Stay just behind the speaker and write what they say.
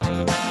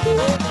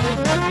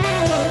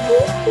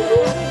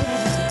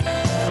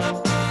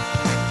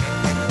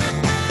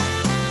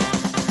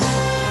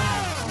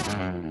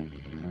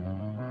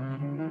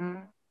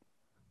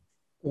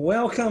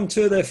welcome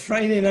to the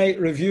Friday Night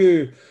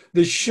Review,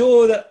 the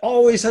show that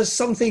always has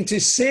something to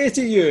say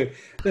to you,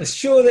 the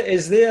show that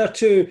is there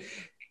to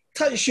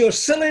touch your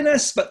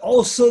silliness, but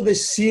also the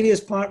serious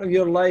part of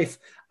your life,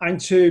 and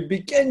to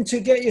begin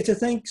to get you to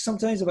think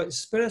sometimes about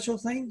spiritual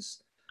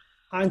things,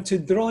 and to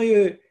draw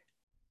you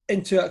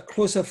into a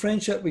closer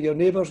friendship with your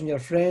neighbours and your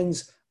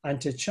friends,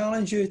 and to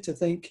challenge you to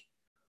think,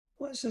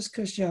 what's this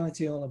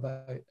Christianity all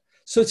about?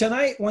 So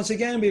tonight, once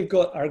again, we've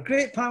got our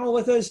great panel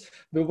with us.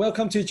 We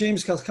welcome to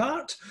James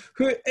Cathcart,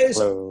 who is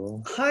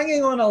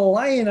hanging on a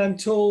line, I'm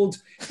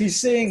told. He's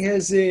saying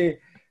his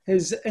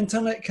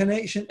internet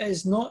connection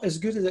is not as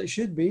good as it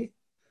should be,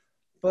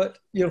 but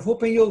you're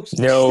hoping you'll...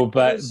 No,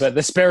 but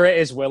the spirit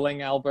is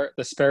willing, Albert.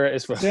 The spirit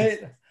is willing. Right.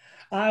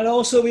 And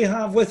also we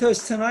have with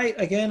us tonight,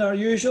 again, our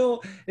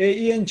usual,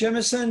 Ian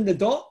Jimison, the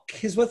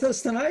doc, is with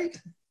us tonight.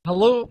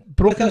 Hello,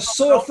 with a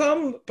sore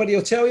thumb, but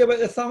he'll tell you about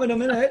the thumb in a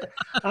minute.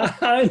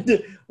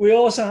 And we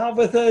also have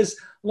with us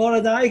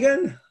Laura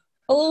Digan.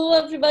 Hello,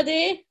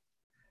 everybody.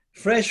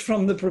 Fresh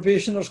from the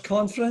Probationers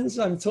Conference,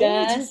 I'm told.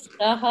 Yes,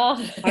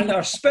 And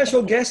our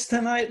special guest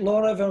tonight,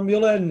 Laura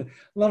Vermeulen.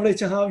 Lovely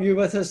to have you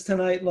with us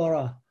tonight,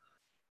 Laura.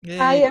 Yay.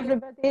 Hi,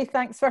 everybody.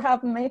 Thanks for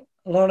having me.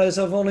 Laura is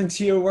a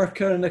volunteer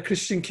worker in the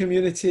Christian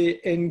community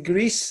in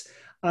Greece,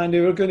 and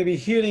we're going to be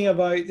hearing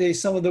about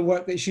some of the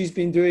work that she's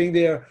been doing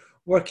there,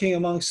 working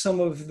among some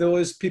of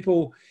those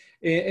people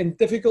in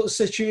difficult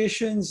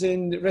situations,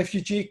 in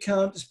refugee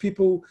camps,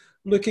 people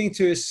looking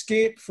to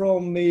escape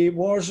from the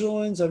war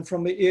zones and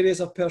from the areas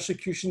of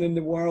persecution in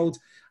the world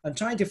and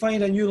trying to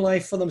find a new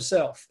life for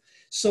themselves.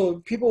 So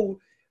people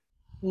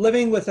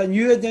living with a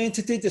new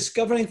identity,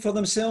 discovering for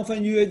themselves a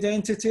new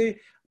identity,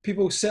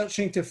 people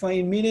searching to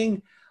find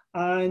meaning.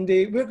 And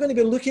we're going to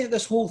be looking at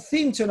this whole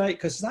theme tonight,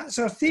 because that's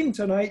our theme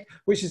tonight,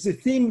 which is the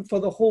theme for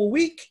the whole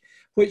week,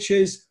 which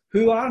is,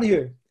 who are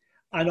you?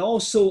 And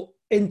also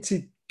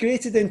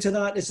integrated into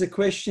that is the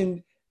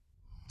question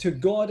to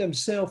God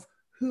himself,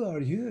 who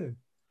are you?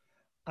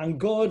 And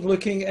God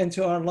looking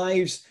into our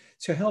lives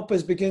to help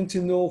us begin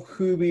to know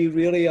who we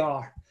really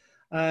are.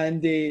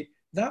 And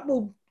that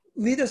will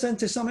lead us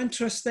into some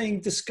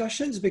interesting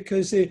discussions,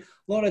 because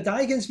Laura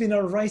Digan's been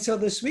our writer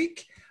this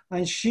week,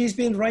 and she's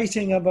been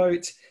writing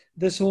about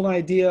this whole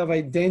idea of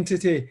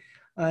identity.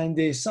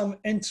 And some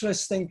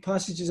interesting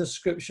passages of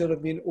scripture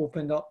have been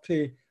opened up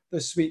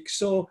this week.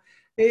 So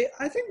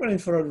I think we're in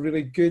for a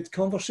really good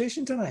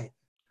conversation tonight.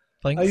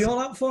 Thanks. Are you all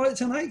up for it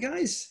tonight,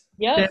 guys?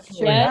 Yeah,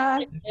 sure.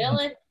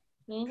 Really.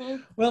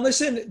 Mm-hmm. Well,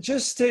 listen,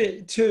 just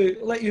to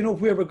let you know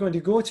where we're going to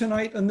go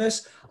tonight on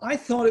this, I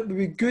thought it would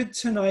be good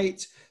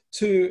tonight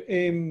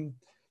to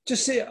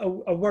just say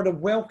a word of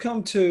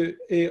welcome to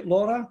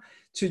Laura,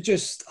 to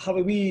just have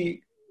a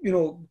wee,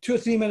 2 or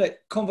 3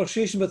 minute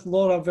conversation with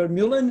Laura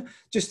Vermeulen,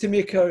 just to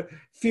make her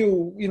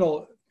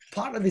feel,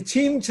 part of the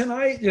team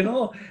tonight.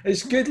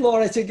 It's good,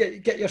 Laura, to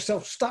get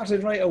yourself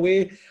started right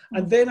away.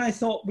 And then I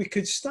thought we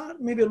could start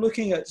maybe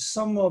looking at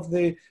some of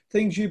the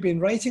things you've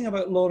been writing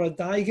about Laura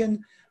Digan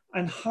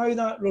and how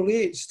that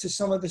relates to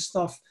some of the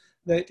stuff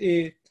that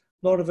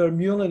Laura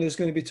Vermeulen is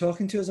going to be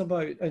talking to us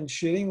about and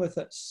sharing with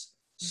us.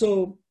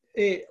 So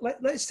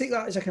let's take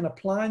that as a kind of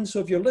plan.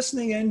 So if you're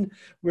listening in,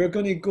 we're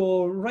going to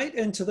go right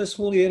into this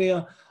whole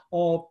area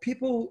of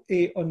people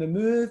on the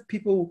move,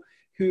 people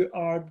who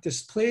are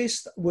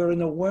displaced. We're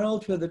in a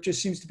world where there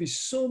just seems to be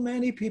so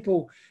many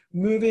people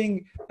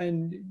moving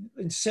and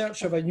in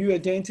search of a new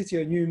identity,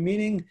 a new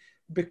meaning,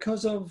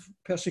 because of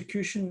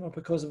persecution or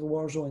because of the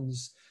war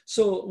zones.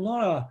 So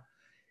Laura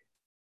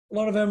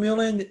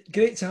Vermeulen,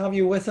 great to have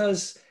you with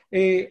us.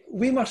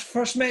 We must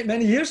first met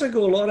many years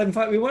ago, Laura. In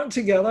fact, we worked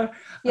together.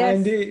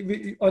 Yes.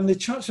 And on the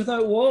Church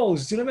Without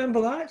Walls. Do you remember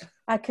that?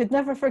 I could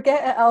never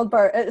forget it,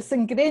 Albert. It's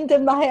ingrained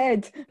in my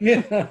head.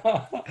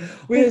 Yeah,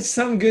 we had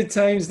some good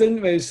times,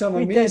 didn't we? Some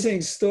amazing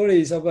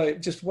stories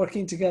about just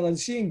working together and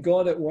seeing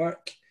God at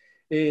work.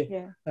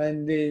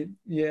 And we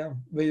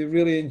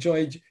really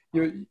enjoyed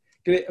your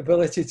great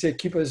ability to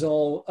keep us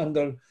all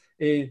under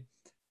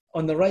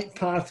on the right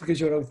path,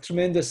 because you're a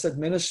tremendous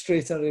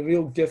administrator, a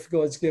real gift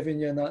God's given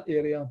you in that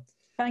area.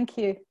 Thank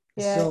you.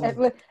 Yeah,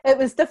 so, it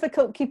was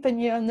difficult keeping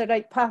you on the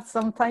right path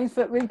sometimes,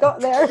 but we got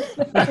there.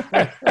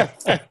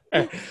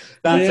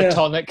 That's a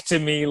tonic to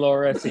me,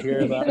 Laura, to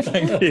hear that.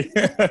 Thank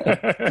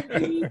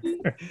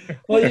you.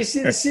 Well, you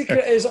see, the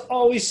secret is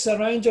always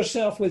surround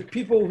yourself with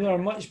people who are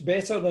much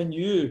better than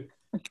you.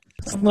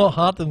 It's not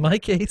hard in my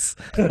case.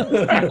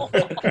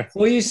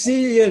 Well, you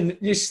see, Ian,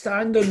 you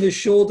stand on the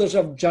shoulders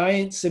of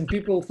giants and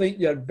people think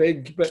you're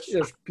big, but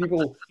there's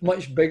people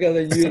much bigger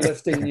than you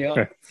lifting you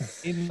up.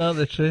 Isn't that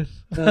the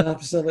truth?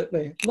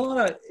 Absolutely.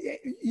 Laura,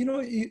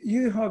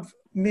 you have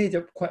made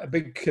quite a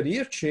big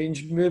career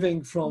change,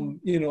 moving from,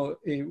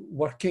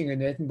 working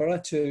in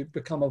Edinburgh to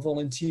become a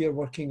volunteer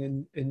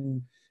working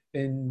in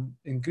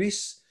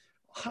Greece.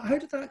 How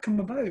did that come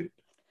about?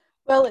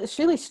 Well, it's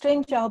really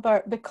strange,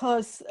 Albert,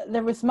 because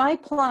there was my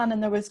plan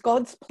and there was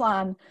God's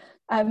plan.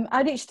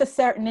 I reached a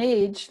certain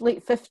age,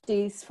 late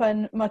 50s,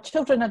 when my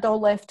children had all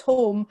left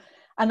home,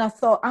 and I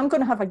thought, I'm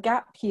going to have a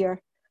gap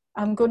here.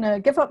 I'm going to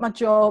give up my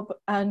job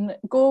and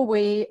go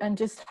away and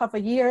just have a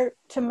year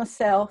to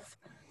myself.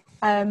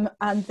 And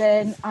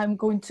then I'm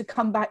going to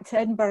come back to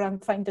Edinburgh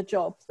and find a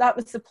job. That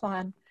was the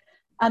plan.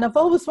 And I've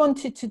always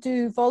wanted to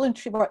do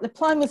voluntary work. The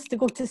plan was to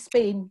go to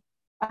Spain.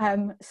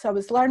 So I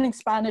was learning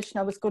Spanish and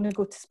I was going to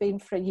go to Spain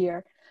for a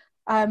year.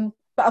 But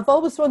I've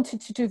always wanted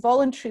to do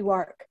voluntary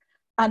work.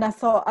 And I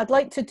thought I'd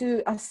like to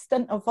do a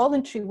stint of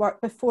voluntary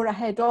work before I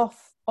head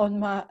off on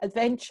my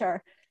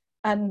adventure,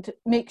 and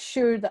make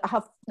sure that I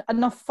have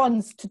enough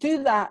funds to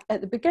do that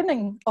at the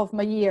beginning of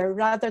my year,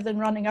 rather than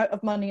running out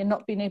of money and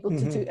not being able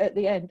to do it at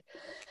the end.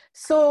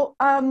 So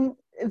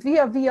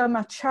via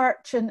my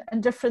church and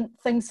different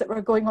things that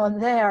were going on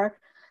there,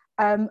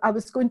 I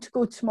was going to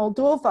go to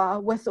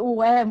Moldova with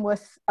OM,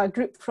 with a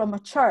group from a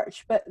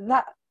church, but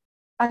that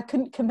I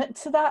couldn't commit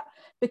to that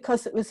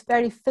because it was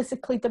very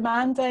physically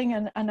demanding,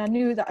 and I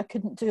knew that I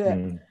couldn't do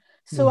it.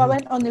 So I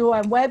went on the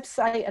OM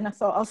website and I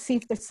thought, I'll see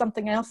if there's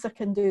something else I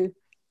can do.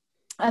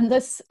 And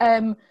this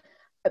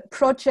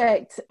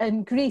project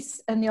in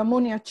Greece in the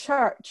Omonia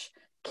Church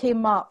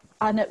came up,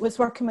 and it was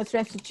working with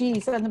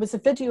refugees, and there was a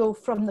video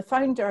from the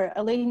founder,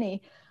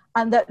 Eleni,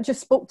 and that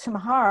just spoke to my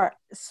heart.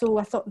 So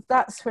I thought,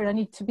 that's where I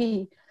need to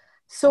be.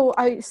 So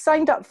I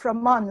signed up for a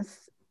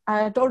month.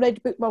 I had already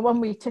booked my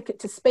one-way ticket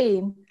to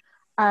Spain,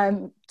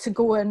 to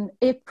go in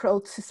April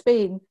to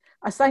Spain.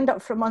 I signed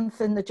up for a month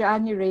in the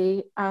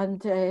January,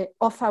 and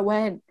off I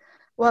went.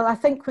 Well, I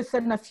think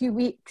within a few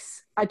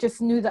weeks, I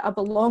just knew that I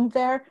belonged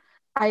there.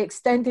 I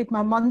extended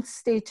my month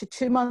stay to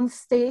 2 months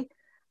stay,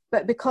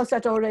 but because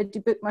I'd already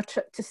booked my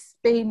trip to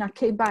Spain, I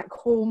came back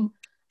home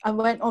and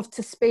went off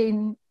to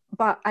Spain,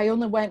 but I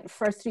only went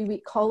for a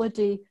 3-week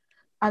holiday.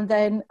 And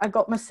then I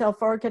got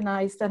myself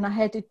organised and I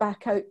headed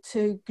back out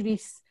to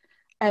Greece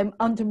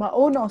under my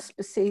own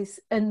auspices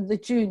in the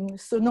June.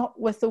 So not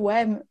with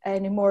OM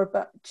anymore,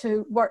 but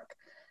to work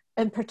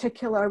in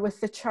particular with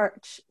the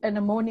church in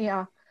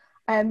Omonia.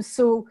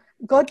 So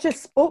God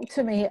just spoke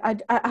to me. I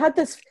had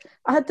this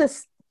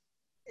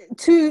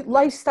 2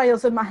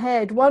 lifestyles in my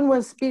head. One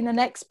was being an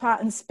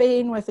expat in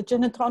Spain with a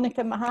gin and tonic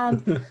in my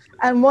hand,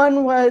 and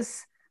one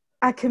was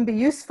I can be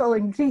useful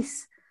in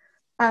Greece.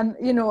 And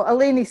you know,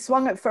 Eleni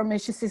swung it for me.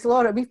 She says,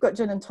 "Laura, we've got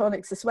gin and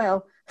tonics as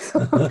well. So,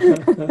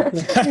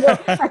 you know,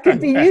 I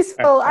could be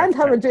useful and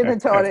have a gin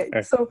and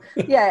tonic." So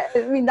yeah,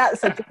 I mean,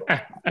 that's a,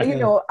 you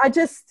know, I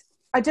just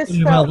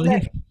felt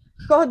that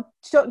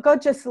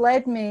God just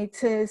led me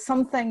to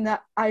something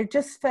that I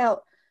just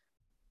felt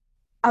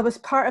I was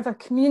part of a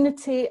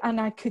community and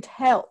I could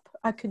help.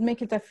 I could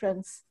make a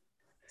difference.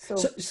 So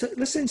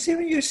listen, see,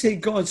 when you say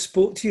God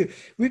spoke to you,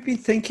 we've been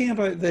thinking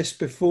about this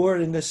before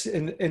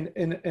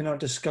in our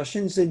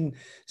discussions in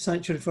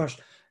Sanctuary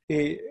First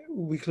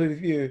Weekly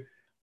Review.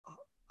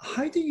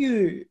 How do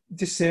you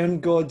discern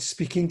God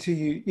speaking to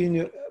you? You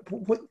know,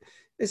 what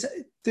is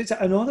it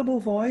an audible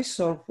voice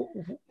or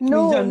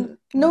no?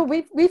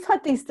 We've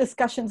had these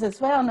discussions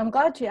as well, and I'm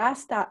glad you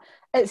asked that.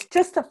 It's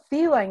just a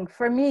feeling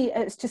for me.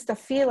 It's just a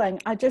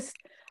feeling.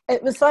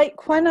 It was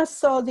like when I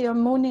saw the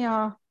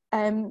Omonia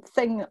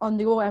thing on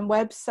the OM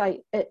website,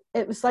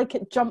 it was like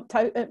it jumped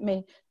out at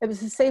me. It was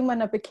the same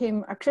when I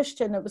became a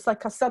Christian. It was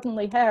like I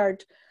suddenly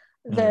heard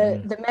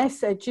the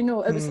message, you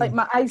know. It was like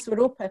my eyes were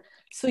open.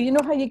 So you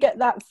know how you get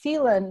that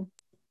feeling,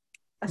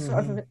 a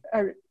sort of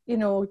you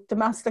know,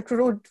 Damascus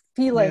Road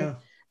feeling. Yeah.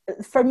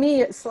 For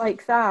me it's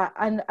like that,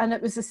 and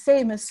it was the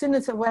same. As soon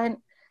as I went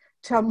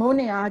to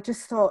Omonia, I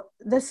just thought,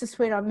 this is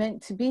where I'm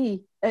meant to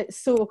be.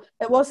 So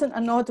it wasn't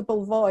an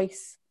audible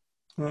voice.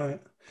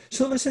 Right.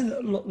 So listen,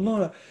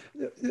 Laura,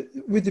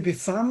 would there be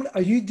family?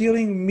 Are you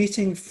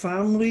meeting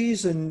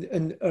families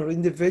and or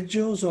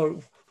individuals, or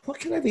what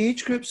kind of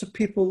age groups of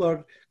people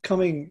are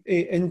coming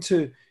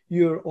into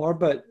your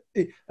orbit?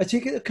 I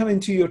take it they're coming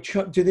to your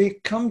church. Do they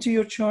come to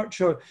your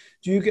church, or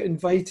do you get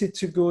invited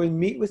to go and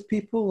meet with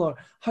people, or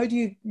how do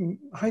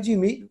you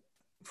meet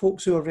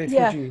folks who are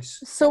refugees?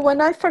 Yeah. So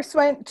when I first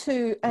went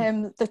to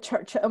the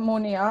church at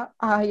Omonia,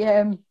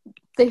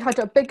 they had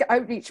a big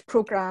outreach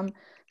program.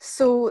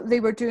 So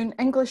they were doing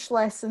English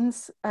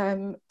lessons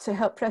to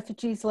help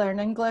refugees learn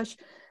English.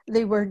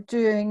 They were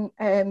doing,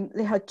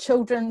 they had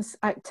children's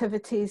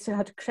activities, they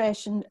had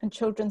creche and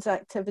children's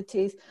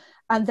activities.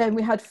 And then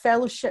we had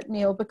fellowship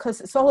meal,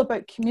 because it's all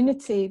about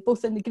community,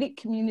 both in the Greek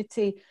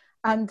community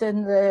and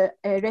in the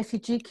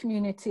refugee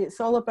community.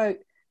 It's all about,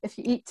 if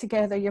you eat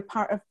together, you're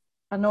part of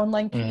an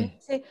online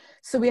community.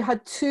 So we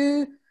had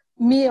two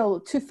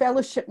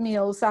fellowship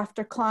meals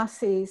after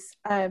classes.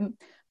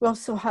 We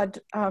also had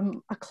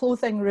a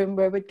clothing room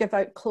where we'd give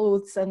out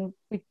clothes and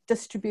we'd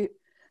distribute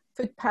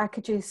food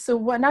packages. So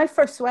when I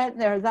first went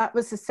there, that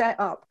was the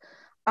setup.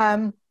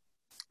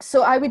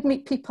 So I would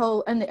meet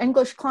people in the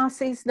English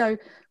classes. Now,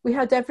 we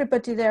had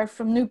everybody there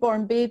from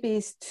newborn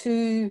babies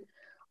to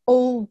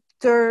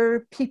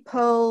older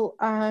people,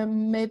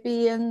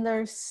 maybe in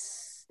their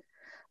 60s,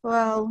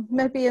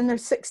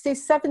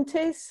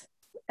 70s.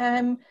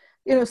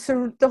 You know,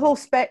 so the whole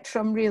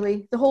spectrum,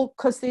 really,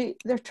 because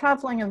they're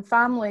traveling in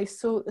families,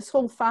 so this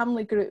whole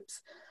family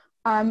groups.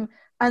 And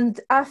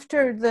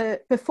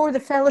before the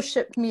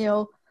fellowship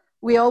meal,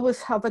 we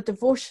always have a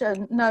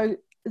devotion. Now,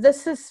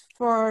 this is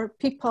for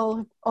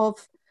people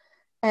of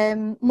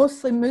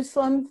mostly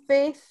Muslim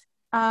faith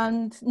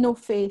and no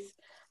faith.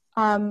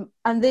 And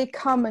they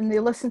come and they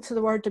listen to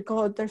the Word of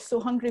God. They're so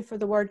hungry for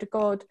the Word of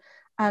God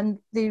and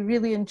they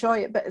really enjoy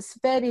it, but it's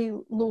very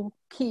low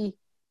key.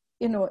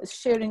 You know, it's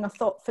sharing a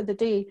thought for the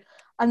day.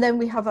 And then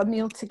we have a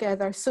meal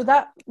together. So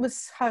that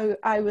was how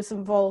I was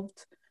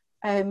involved,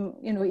 you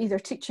know, either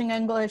teaching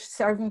English,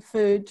 serving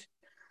food,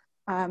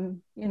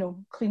 you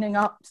know, cleaning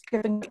up,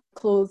 giving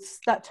clothes,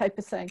 that type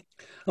of thing.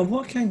 And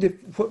what kind of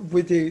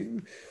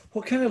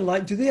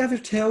do they ever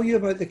tell you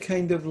about the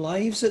kind of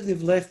lives that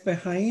they've left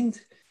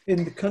behind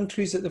in the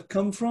countries that they've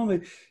come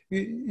from?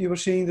 You were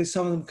saying that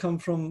some of them come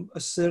from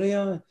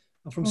Syria,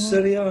 from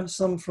Syria,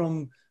 some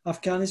from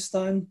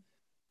Afghanistan.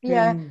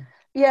 Yeah,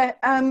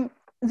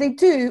 they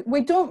do.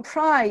 We don't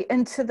pry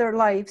into their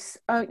lives.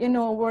 You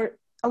know,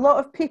 a lot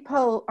of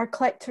people are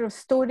collectors of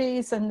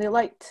stories and they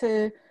like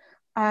to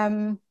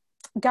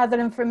gather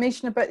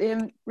information about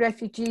the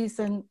refugees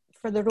and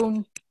for their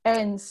own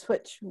ends,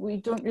 which we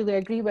don't really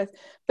agree with.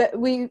 But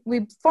we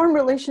form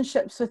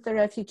relationships with the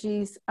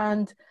refugees,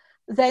 and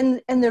then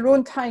in their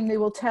own time they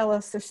will tell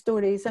us their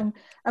stories. And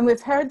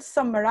we've heard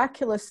some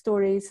miraculous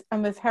stories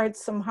and we've heard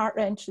some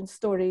heart-wrenching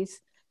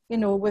stories. You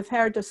know, we've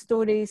heard of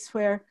stories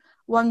where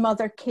one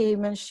mother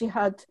came and she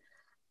had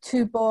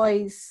two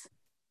boys.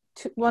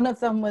 One of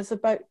them was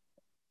about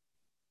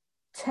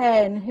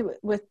 10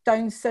 with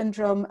Down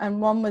syndrome,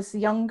 and one was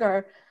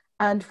younger.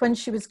 And when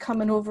she was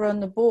coming over on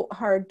the boat,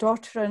 her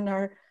daughter and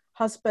her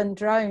husband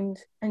drowned,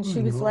 and she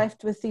was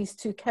left with these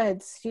two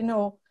kids, you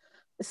know.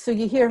 So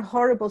you hear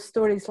horrible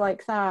stories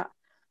like that.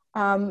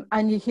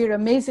 And you hear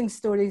amazing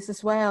stories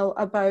as well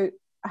about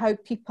how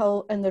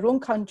people in their own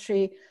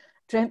country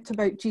dreamt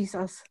about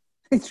Jesus.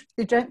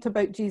 They dreamt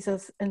about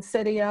Jesus in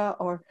Syria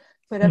or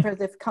wherever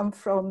they've come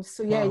from.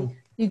 So yeah, Wow.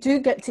 you do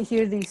get to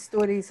hear these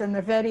stories, and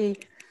they're very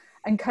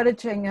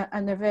encouraging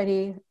and they're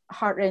very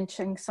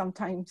heart-wrenching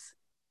sometimes.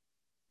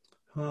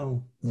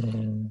 Wow.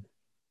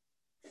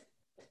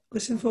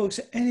 Listen, folks,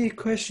 any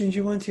questions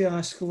you want to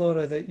ask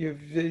Laura that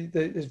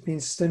has been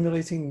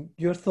stimulating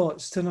your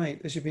thoughts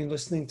tonight as you've been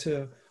listening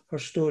to her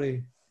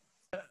story?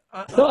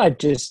 I thought I'd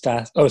just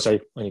ask. Oh,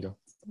 sorry. There you go.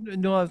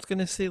 No, I was going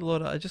to say,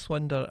 Laura, I just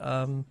wonder,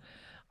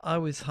 I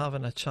was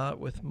having a chat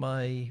with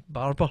my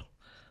barber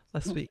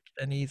this week,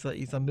 and he's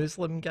a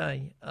Muslim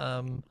guy.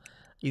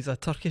 He's a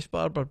Turkish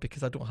barber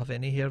because I don't have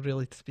any hair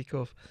really to speak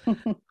of.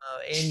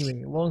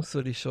 Anyway, long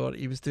story short,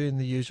 he was doing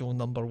the usual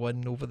number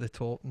one over the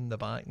top and the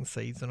back and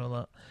sides and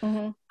all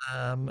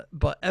that.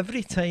 But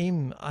every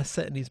time I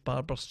sit in his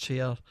barber's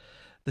chair,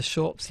 the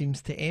shop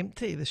seems to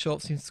empty. The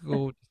shop seems to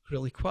go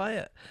really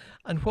quiet.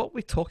 And what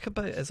we talk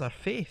about is our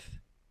faith.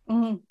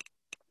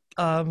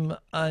 And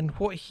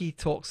what he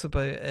talks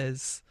about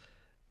is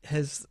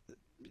his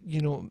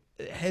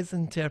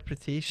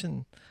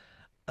interpretation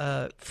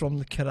from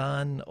the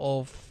Quran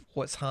of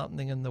what's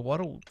happening in the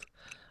world.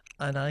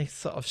 And I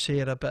sort of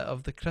share a bit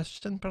of the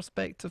Christian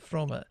perspective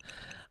from it.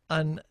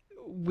 And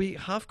we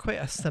have quite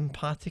a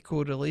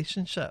simpatico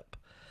relationship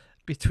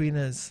between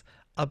us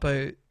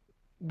about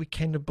we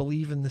kind of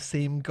believe in the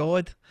same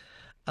God.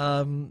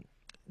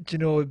 You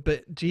know,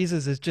 but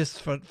Jesus is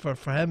just for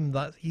him,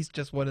 that he's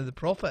just one of the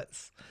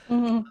prophets.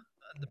 And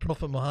the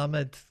Prophet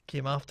Muhammad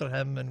came after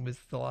him and was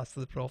the last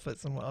of the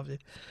prophets and what have you.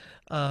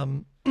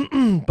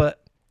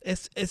 But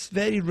it's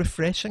very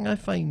refreshing, I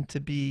find,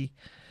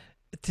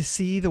 to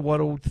see the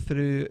world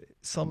through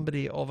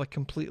somebody of a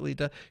completely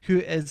who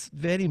is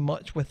very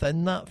much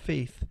within that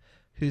faith,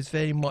 who's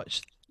very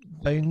much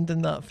bound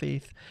in that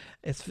faith.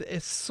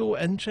 It's so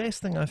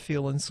interesting, I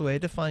feel, and so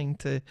edifying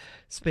to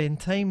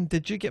spend time.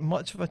 Did you get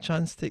much of a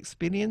chance to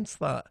experience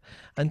that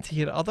and to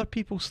hear other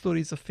people's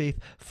stories of faith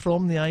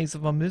from the eyes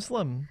of a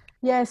Muslim?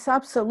 Yes,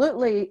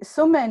 absolutely.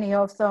 So many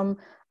of them,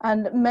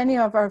 and many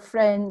of our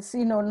friends,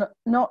 you know,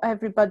 not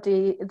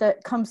everybody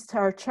that comes to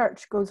our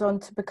church goes on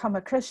to become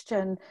a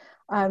Christian,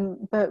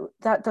 but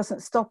that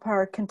doesn't stop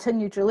our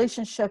continued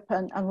relationship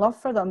and love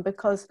for them,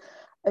 because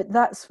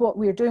that's what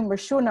we're doing. We're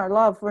showing our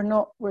love. We're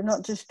not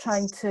just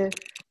trying to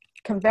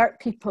convert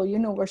people, you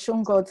know, we're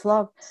showing God's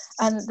love.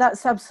 And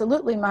that's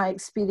absolutely my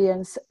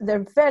experience.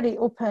 They're very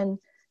open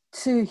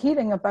to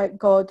hearing about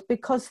God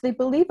because they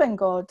believe in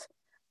God.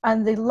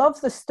 And they love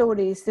the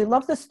stories. They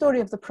love the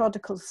story of the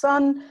prodigal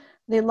son.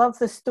 They love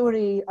the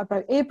story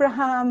about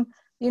Abraham.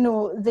 You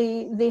know,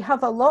 they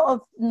have a lot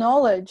of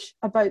knowledge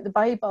about the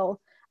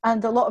Bible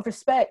and a lot of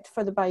respect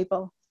for the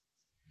Bible.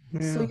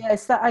 Yeah. So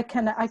yes, that I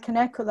can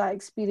echo that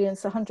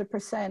experience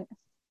 100%.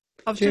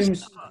 I've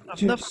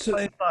never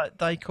found that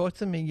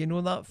dichotomy. You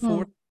know, that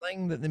fourth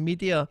thing that the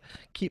media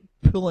keep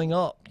pulling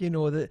up. You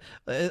know, that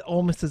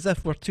almost as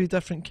if we're two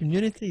different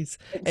communities.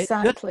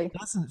 Exactly. It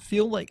doesn't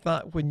feel like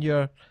that when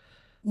you're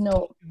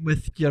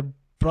with your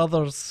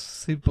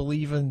brothers who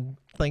believe in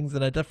things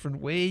in a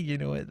different way. You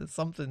know, it's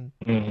something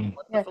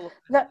wonderful.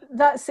 Yeah,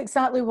 that's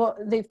exactly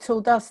what they've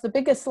told us. The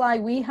biggest lie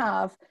we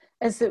have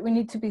is that we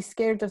need to be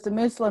scared of the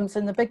Muslims,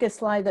 and the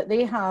biggest lie that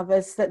they have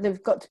is that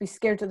they've got to be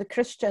scared of the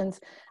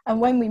Christians.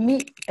 And when we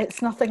meet,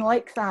 it's nothing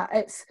like that.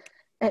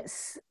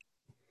 It's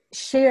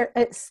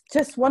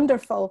just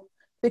wonderful,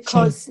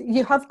 because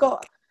you have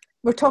got,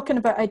 we're talking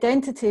about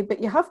identity,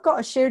 but you have got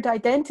a shared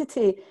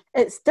identity.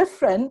 It's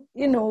different,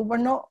 you know,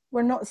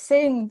 we're not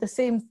saying the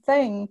same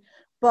thing,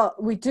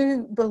 but we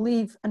do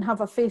believe and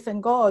have a faith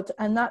in God,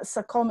 and that's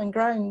a common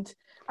ground,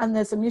 and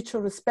there's a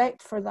mutual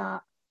respect for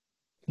that.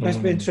 That's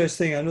been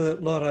interesting. I know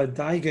that Laura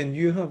Daigan,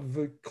 you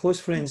have close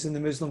friends in the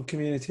Muslim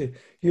community.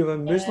 You have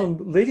a Muslim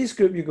ladies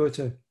group you go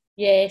to.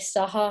 Yes,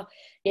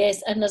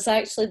 yes, and there's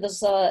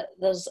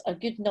a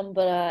good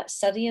number of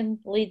Syrian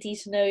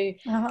ladies now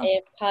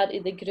part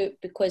of the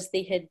group, because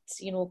they had,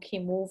 you know,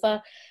 came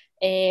over,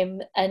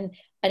 and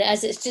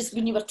as it's just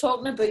when you were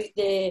talking about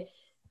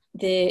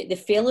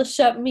the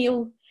fellowship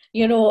meal,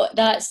 you know,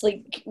 that's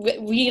like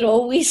we're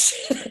always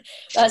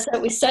that's how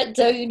we sit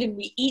down and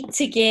we eat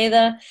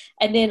together,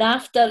 and then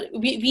after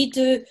we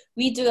do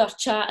our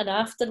chatting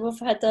after we've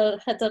had our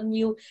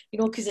meal, you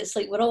know, because it's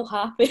like we're all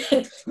happy.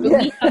 But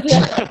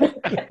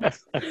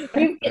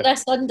we've got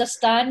this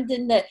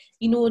understanding that,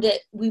 you know, that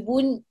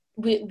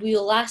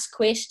we'll ask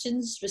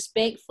questions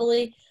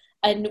respectfully,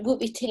 and what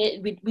we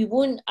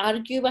won't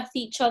argue with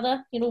each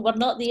other. You know, we're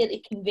not there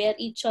to convert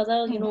each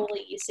other, you know,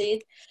 like you said,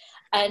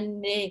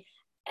 and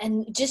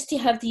just to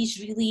have these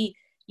really,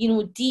 you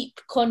know,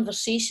 deep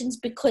conversations,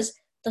 because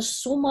there's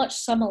so much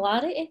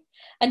similarity.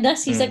 And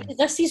this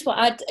is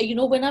what you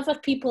know, whenever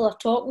people are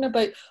talking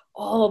about,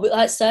 oh, but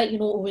that's it, you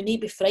know, we need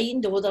to be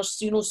frightened, or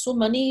there's, you know, so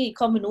many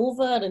coming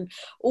over, and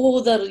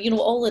they're, you know,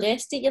 all the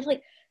rest of it, you're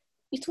like,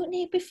 we don't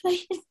need to be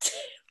frightened.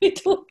 We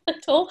don't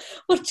at all.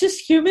 We're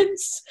just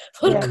humans.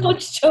 We're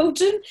God's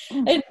children,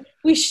 and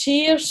we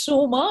share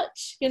so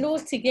much, you know,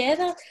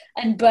 together.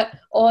 I'm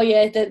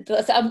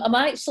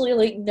actually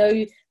like now,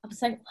 I'm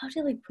thinking, I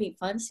really quite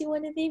fancy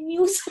one of them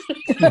meals.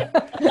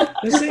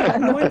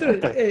 I wonder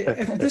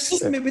if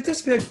would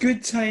this be a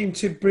good time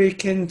to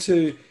break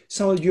into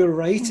some of your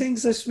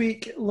writings this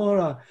week,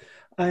 Laura,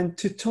 and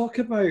to talk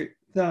about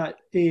that.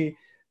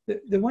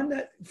 The one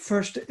that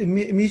first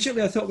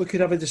immediately I thought we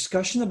could have a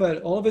discussion about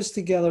it, all of us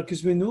together,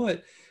 because we know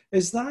it,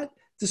 is that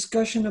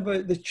discussion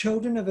about the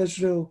children of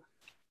Israel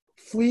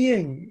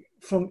fleeing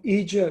from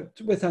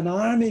Egypt with an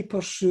army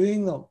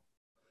pursuing them.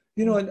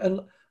 You know, and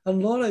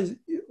Laura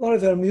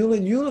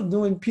Vermeulen, you'll have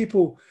known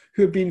people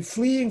who have been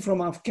fleeing from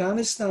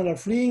Afghanistan or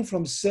fleeing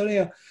from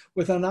Syria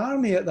with an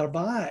army at their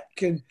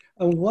back, and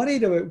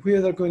worried about where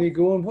they're going to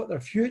go and what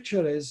their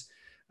future is.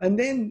 And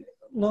then,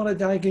 Laura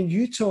Daigan,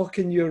 you talk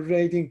in your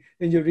reading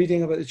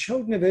about the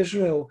children of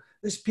Israel,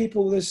 this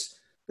people, this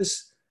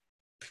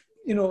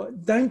you know,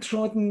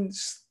 downtrodden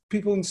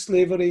people in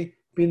slavery,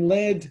 being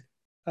led,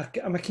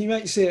 you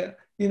might say,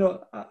 you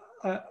know,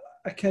 a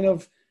kind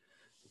of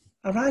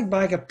a rag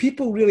bag of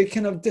people, really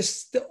kind of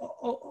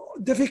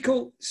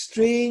difficult,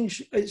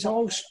 strange. It's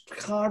all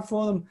hard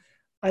for them,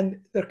 and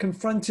they're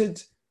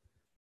confronted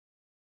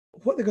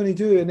what they're going to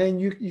do. And then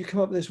you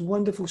come up with this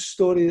wonderful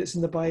story that's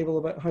in the Bible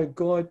about how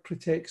God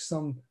protects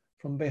them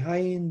from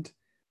behind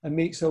and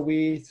makes a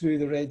way through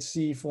the Red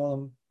Sea for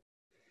them.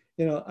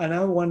 You know, and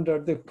I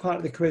wonder, the part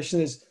of the question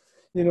is,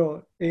 you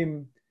know,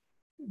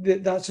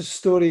 that's a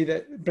story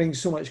that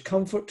brings so much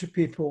comfort to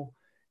people.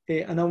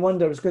 And I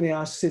wonder, I was going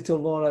to say to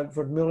Laura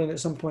Vermeulen at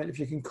some point if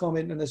you can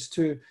comment on this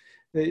too,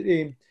 that,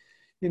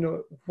 you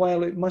know,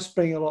 while it must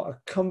bring a lot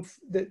of comfort,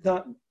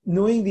 that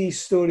knowing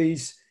these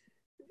stories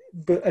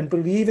and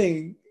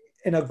believing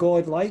in a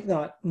God like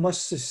that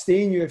must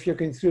sustain you if you're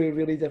going through a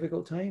really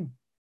difficult time.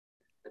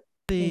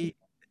 The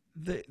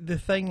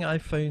thing I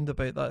found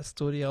about that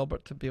story,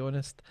 Albert, to be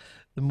honest,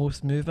 the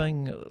most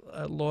moving,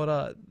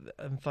 Laura,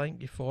 and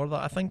thank you for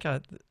that. I think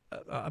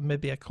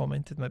maybe I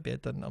commented, maybe I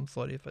didn't. I'm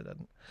sorry if I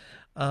didn't.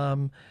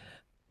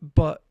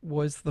 But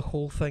was the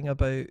whole thing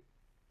about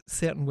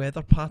certain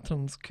weather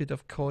patterns could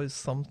have caused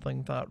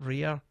something that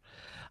rare,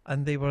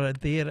 and they were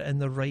there in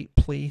the right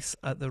place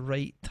at the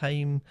right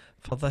time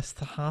for this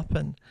to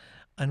happen.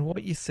 And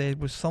what you said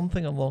was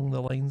something along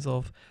the lines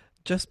of,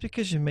 just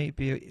because you might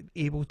be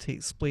able to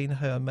explain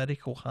how a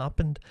miracle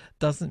happened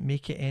doesn't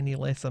make it any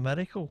less a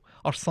miracle,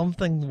 or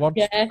something words.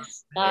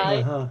 Yes.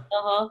 I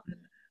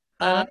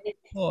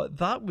thought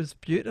that was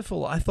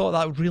beautiful. I thought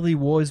that really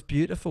was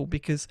beautiful,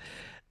 because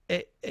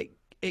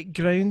it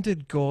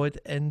grounded God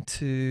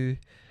into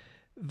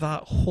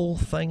that whole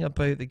thing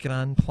about the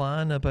grand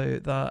plan,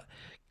 about that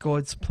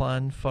God's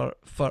plan for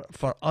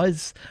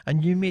us.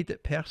 And you made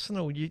it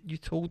personal. You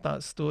told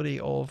that story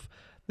of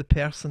the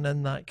person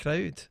in that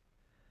crowd.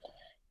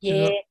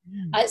 Yeah,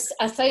 I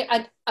think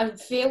I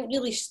felt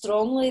really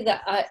strongly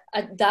that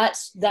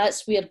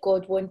that's where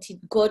God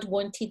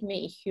wanted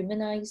me to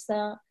humanise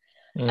that,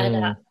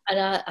 and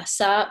I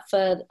sat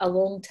for a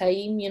long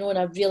time, you know, and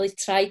I really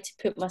tried to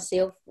put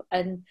myself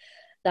in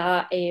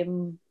that,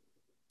 you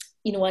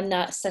know, in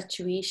that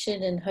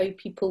situation and how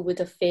people would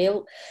have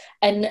felt.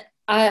 And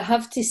I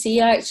have to say,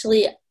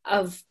 actually,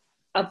 I've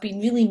been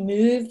really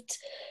moved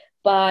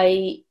by,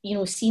 you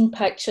know, seeing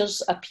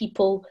pictures of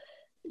people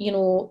you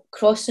know,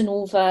 crossing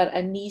over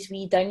in these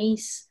wee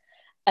dinghies,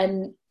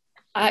 and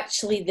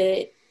actually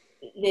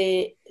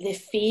the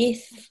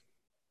faith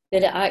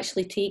that it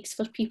actually takes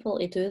for people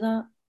to do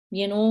that,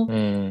 you know,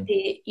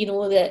 you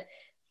know that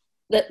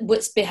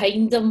what's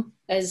behind them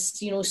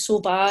is, you know, so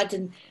bad,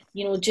 and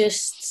you know,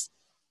 just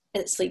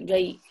it's like,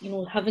 right, you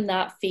know, having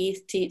that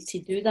faith to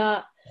do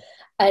that.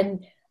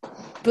 And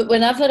but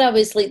whenever I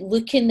was like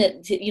looking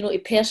at, you know, to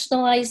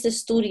personalise the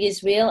story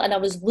as well, and I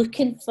was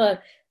looking for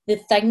the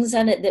things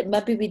in it that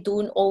maybe we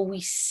don't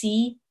always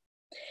see,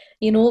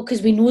 you know,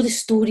 because we know the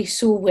story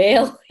so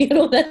well. You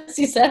know, this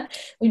is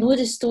it. We know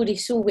the story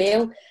so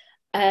well,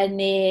 and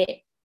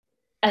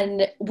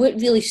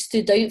what really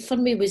stood out for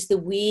me was the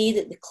way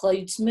that the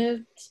clouds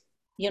moved.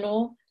 You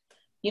know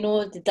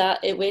that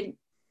it went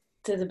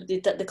to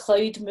the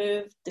cloud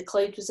moved. The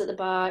cloud was at the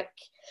back,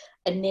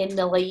 and then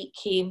the light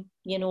came,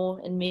 you know,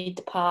 and made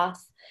the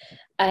path.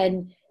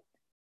 And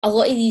a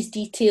lot of these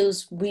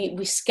details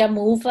we skim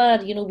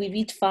over, you know, we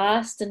read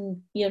fast,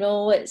 and you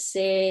know, it's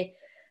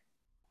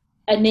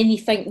and then you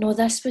think, no,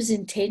 this was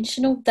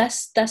intentional.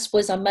 This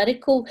was a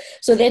miracle.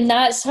 So then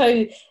that's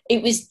how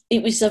it was.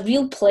 It was a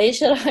real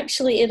pleasure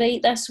actually to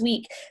write this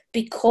week,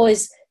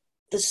 because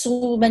there's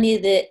so many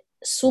of the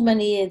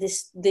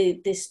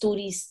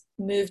stories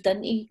moved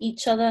into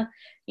each other,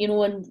 you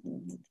know, and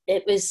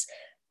it was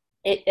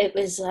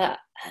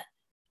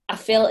I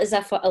felt as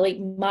if like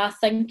my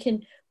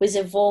thinking was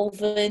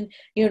evolving,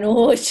 you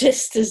know,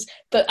 just as,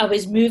 but I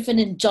was moving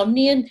and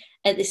journeying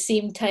at the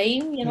same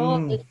time, you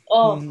know.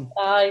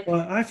 Aye.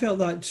 Well, I felt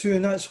that too,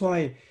 and that's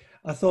why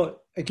I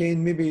thought,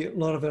 again, maybe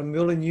Laura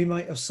Vermeulen, you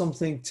might have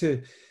something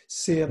to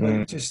say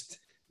about just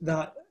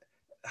that,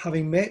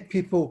 having met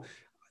people.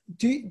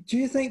 Do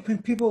you think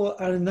when people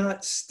are in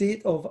that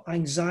state of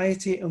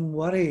anxiety and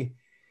worry,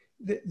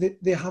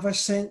 they have a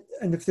sense,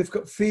 and if they've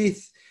got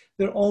faith,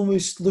 they're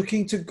almost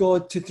looking to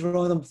God to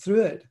draw them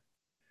through it?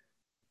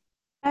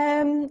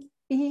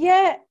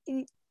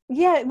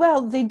 Yeah,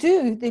 well, they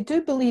do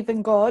believe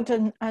in God,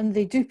 and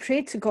they do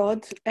pray to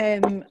God,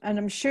 and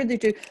I'm sure they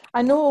do.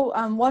 I know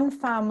one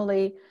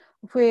family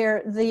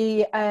where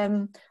the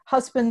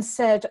husband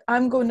said,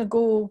 I'm going to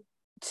go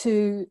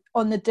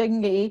on the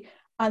dinghy,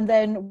 and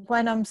then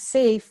when I'm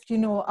safe, you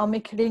know, I'll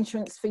make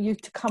arrangements for you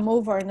to come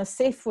over in a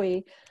safe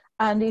way.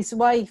 And his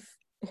wife,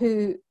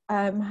 who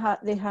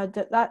they had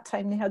at that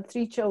time, they had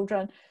 3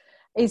 children,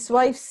 his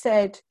wife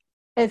said,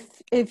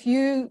 if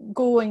you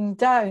going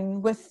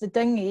down with the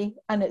dinghy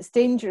and it's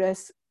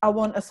dangerous, I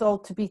want us all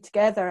to be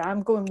together.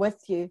 I'm going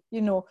with you. You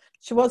know,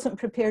 she wasn't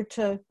prepared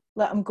to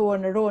let him go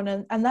on her own.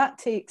 And that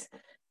takes,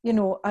 you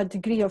know, a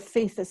degree of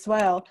faith as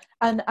well.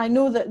 And I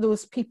know that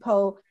those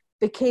people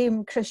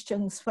became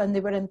Christians when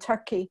they were in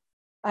Turkey.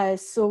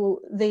 So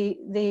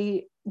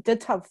they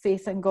did have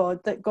faith in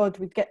God, that God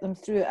would get them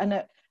through.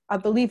 And I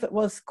believe it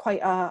was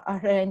quite a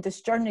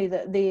horrendous journey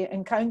that they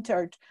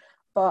encountered.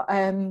 But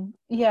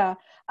yeah,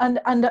 and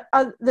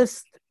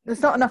there's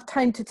not enough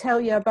time to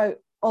tell you about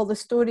all the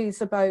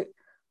stories about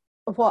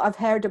what I've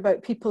heard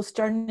about people's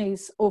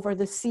journeys over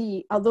the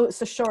sea. Although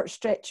it's a short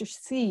stretch of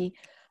sea,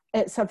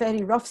 it's a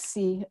very rough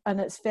sea,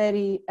 and it's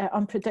very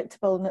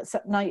unpredictable, and it's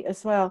at night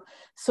as well.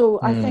 So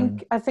I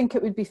think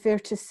it would be fair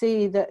to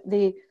say that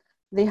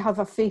they have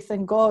a faith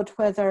in God,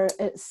 whether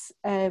it's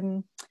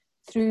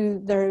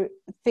through their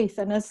faith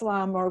in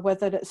Islam or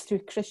whether it's through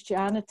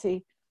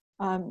Christianity.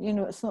 You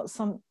know, it's not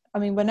I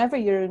mean, whenever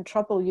you're in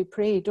trouble, you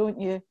pray, don't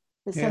you?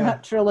 It's a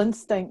natural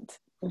instinct.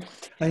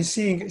 And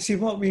see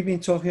what we've been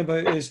talking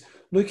about is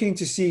looking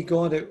to see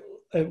God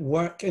at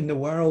work in the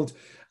world.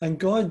 And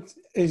God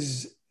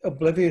is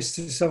oblivious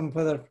to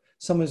whether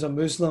someone's a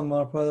Muslim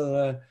or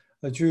whether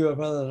a Jew or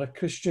whether a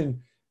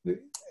Christian.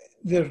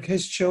 They're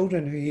his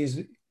children who he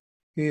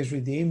is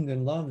redeemed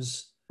and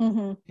loves.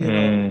 You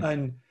know,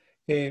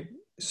 and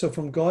so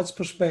from God's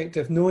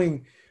perspective,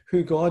 knowing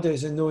who God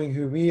is and knowing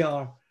who we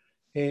are,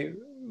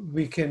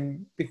 we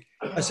can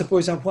I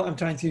suppose what I'm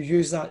trying to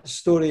use that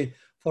story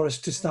for us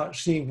to start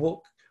seeing what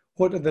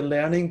are the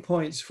learning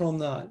points from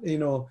that. You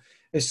know,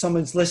 if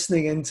someone's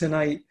listening in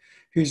tonight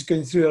who's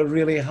going through a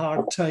really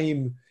hard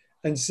time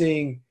and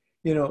saying,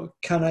 you know,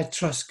 can I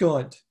trust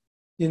God?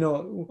 You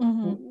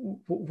know,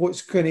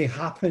 what's going to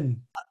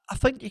happen? I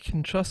think you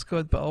can trust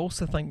God, but I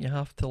also think you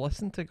have to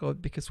listen to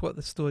God, because what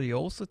the story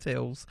also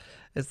tells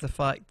is the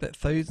fact that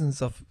thousands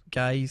of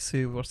guys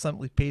who were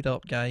simply paid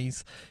up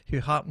guys who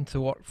happened to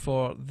work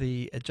for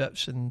the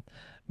Egyptian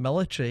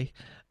military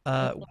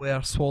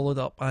were swallowed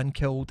up and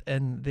killed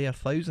in their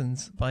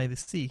thousands by the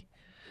sea,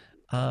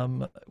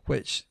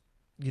 which,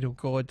 you know,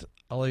 God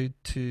allowed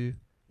to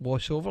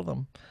wash over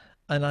them.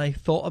 And I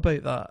thought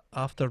about that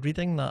after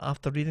reading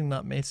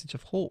that message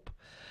of hope.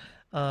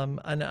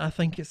 And I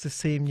think it's the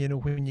same, you know,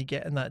 when you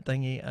get in that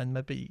dinghy and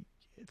maybe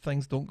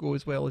things don't go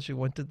as well as you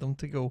wanted them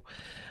to go.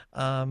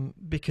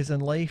 Because in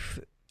life,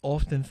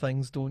 often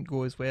things don't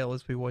go as well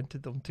as we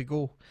wanted them to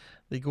go.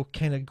 They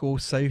kind of go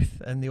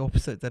south in the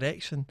opposite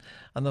direction.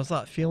 And there's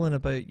that feeling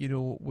about, you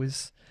know,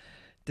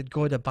 did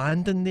God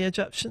abandon the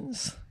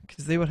Egyptians?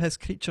 Because they were his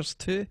creatures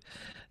too.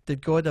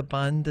 Did God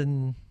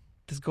abandon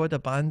does God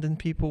abandon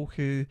people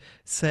who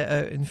set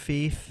out in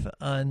faith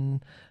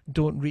and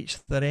don't reach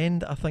their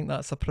end? I think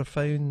that's a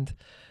profound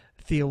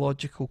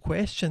theological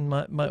question.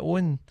 My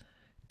own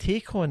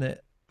take on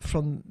it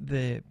from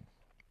the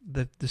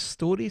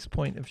story's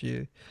point of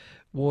view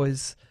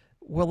was,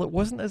 well, it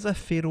wasn't as if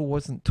Pharaoh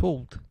wasn't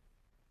told.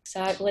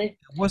 Exactly.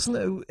 It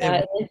wasn't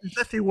as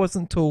if he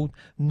wasn't told,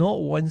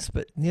 not once,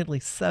 but nearly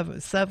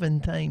seven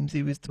times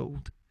he was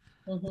told.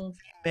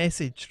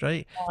 Message,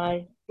 right?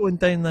 Aye. Going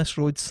down this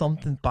road,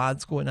 something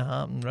bad's going to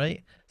happen,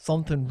 right?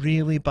 Something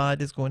really bad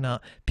is going to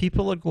happen.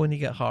 People are going to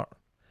get hurt.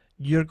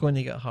 You're going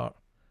to get hurt.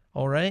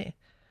 All right?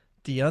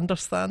 Do you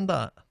understand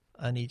that?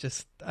 And he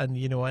just, and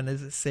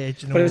as it said,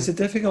 But it's a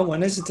difficult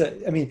one, isn't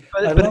it? I mean,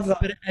 I love that.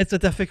 But it's a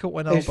difficult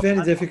one. It's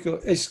very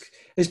difficult.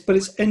 But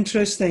it's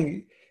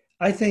interesting.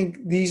 I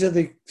think these are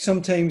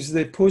sometimes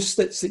the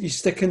post-its that you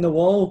stick in the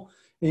wall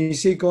and you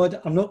say,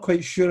 God, I'm not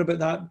quite sure about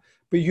that,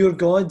 but you're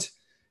God.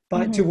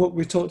 Back to what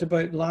we talked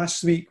about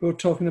last week, we were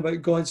talking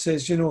about God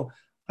says,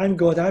 I'm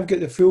God, I've got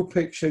the full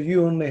picture.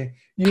 You're only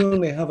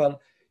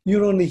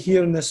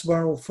here in this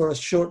world for a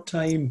short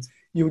time.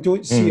 You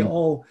don't see it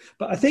all.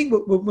 But I think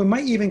we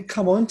might even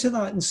come on to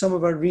that in some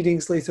of our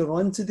readings later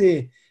on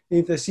today,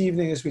 this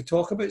evening, as we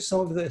talk about some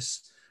of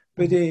this.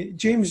 But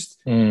James,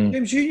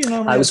 you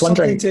normally I was have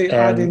wondering something to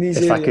add in these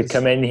if areas. I could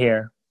come in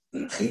here.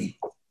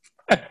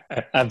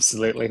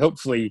 Absolutely.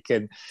 Hopefully you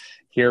can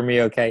hear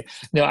me okay.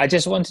 No, I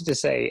just wanted to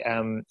say,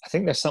 I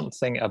think there's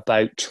something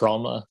about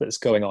trauma that's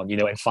going on,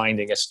 in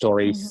finding a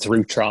story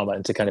through trauma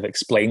and to kind of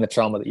explain the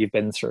trauma that you've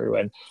been through.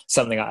 And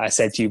something I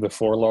said to you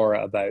before,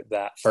 Laura, about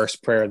that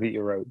first prayer that you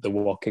wrote, the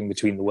walking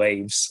between the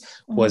waves,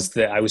 was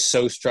that I was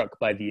so struck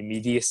by the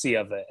immediacy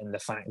of it and the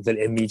fact that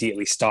it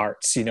immediately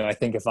starts. I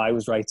think if I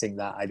was writing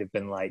that, I'd have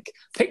been like,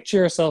 picture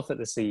yourself at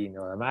the scene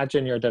or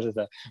imagine you're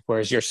da-da-da,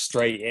 whereas you're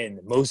straight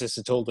in. Moses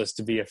had told us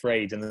to be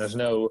afraid, and there's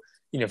no,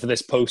 for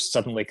this post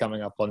suddenly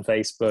coming up on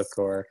Facebook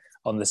or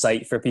on the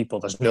site for people,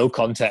 there's no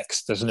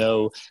context, and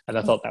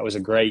I thought that was a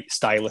great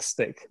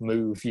stylistic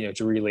move,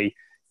 to really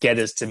get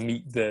us to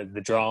meet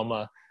the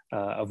drama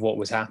of what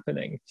was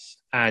happening.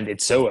 And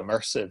it's so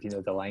immersive,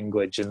 the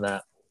language in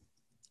that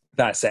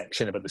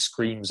section about the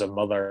screams of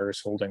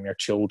mothers holding their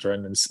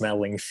children and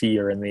smelling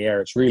fear in the air.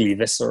 It's really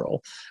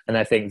visceral. And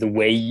I think the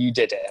way you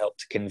did it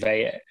helped to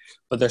convey it.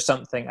 But there's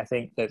something I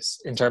think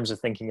that's, in terms of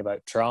thinking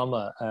about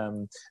trauma,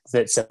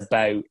 that's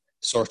about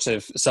sort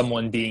of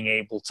someone being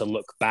able to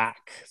look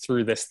back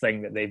through this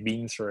thing that they've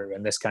been through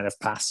in this kind of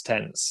past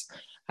tense.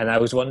 And I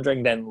was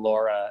wondering then,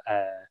 Laura,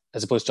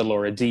 as opposed to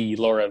Laura D,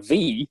 Laura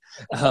V,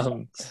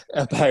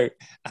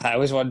 I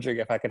was wondering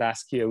if I could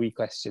ask you a wee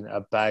question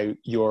about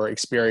your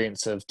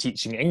experience of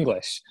teaching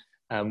English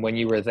when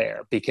you were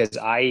there, because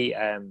I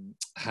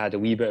had a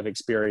wee bit of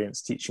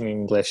experience teaching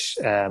English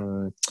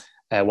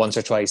once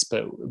or twice,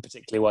 but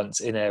particularly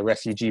once in a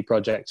refugee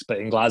project, but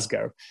in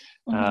Glasgow.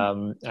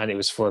 And it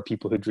was for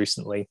people who'd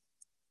recently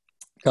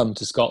come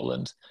to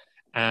Scotland.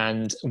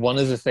 And one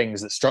of the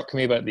things that struck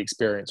me about the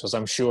experience was,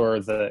 I'm sure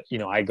that,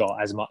 I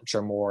got as much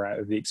or more out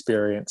of the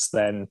experience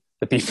than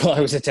the people I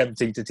was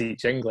attempting to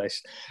teach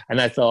English.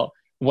 And I thought,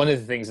 one of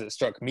the things that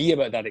struck me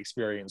about that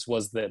experience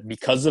was that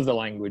because of the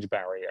language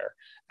barrier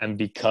and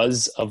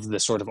because of the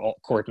sort of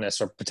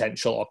awkwardness or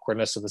potential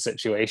awkwardness of the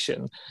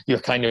situation, you're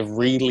kind of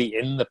really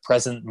in the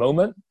present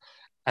moment.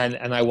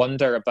 And I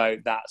wonder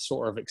about that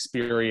sort of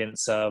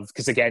experience of,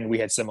 because again, we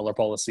had similar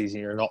policies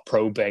and you're not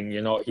probing,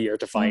 you're not here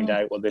to find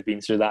out what they've been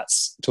through.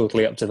 That's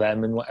totally up to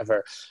them and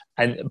whatever.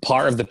 And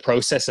part of the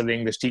process of the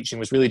English teaching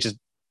was really just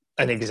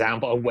an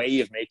example, a way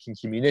of making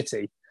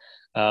community.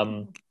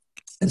 And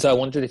so I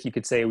wondered if you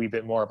could say a wee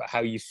bit more about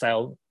how you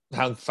found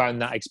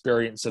that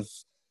experience of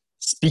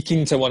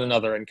speaking to one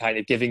another and kind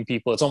of giving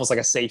people, it's almost like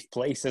a safe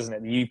place, isn't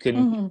it? You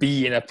can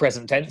be in a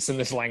present tense in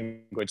this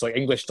language. Like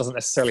English doesn't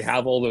necessarily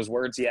have all those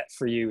words yet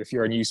for you. If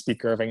you're a new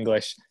speaker of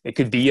English, it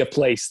could be a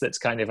place that's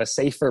kind of a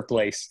safer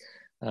place,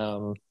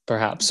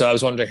 perhaps. So I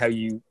was wondering how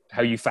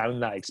you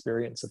found that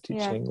experience of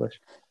teaching English.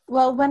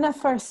 Well, when I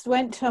first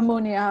went to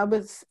Ammonia, I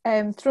was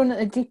thrown at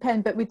the deep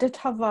end, but we did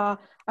have a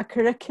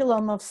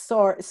curriculum of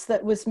sorts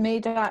that was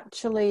made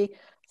actually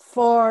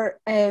for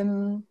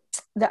the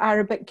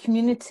Arabic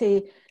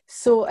community.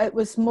 So it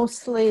was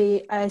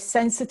mostly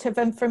sensitive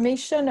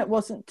information. It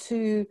wasn't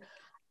too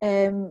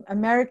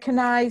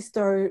Americanized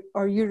or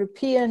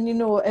European.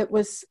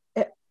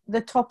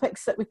 The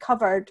topics that we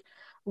covered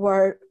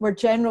were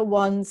general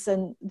ones,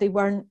 and they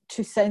weren't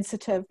too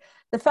sensitive.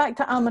 The fact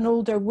that I'm an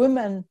older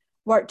woman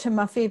worked in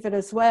my favour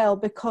as well,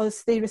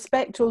 because they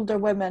respect older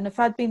women. If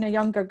I'd been a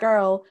younger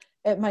girl,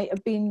 it might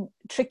have been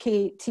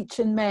tricky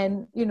teaching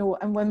men,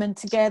 and women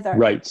together.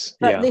 Right.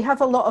 But they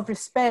have a lot of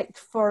respect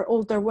for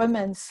older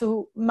women.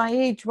 So my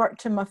age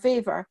worked in my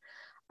favour.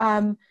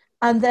 And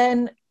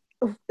then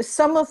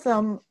some of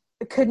them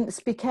couldn't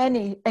speak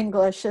any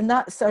English, and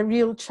that's a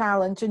real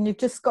challenge. And you've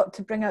just got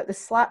to bring out the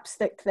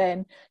slapstick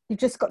then. You've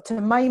just got to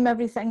mime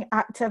everything,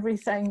 act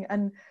everything,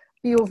 and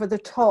be over the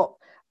top.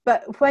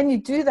 But when you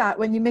do that,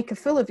 when you make a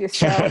fool of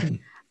yourself,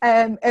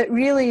 it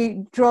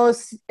really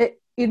draws,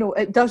 you know,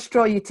 it does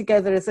draw you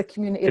together as a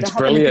community. It's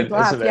brilliant,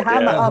 isn't it? You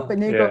ham it up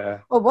and you go,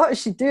 oh, what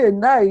is she doing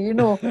now? You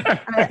know,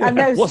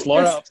 and what's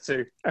Laura up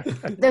to?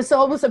 There's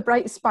always a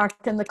bright spark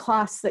in the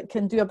class that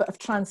can do a bit of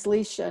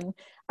translation.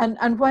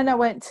 And when I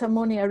went to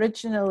Ammonia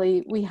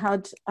originally, we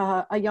had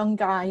a young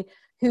guy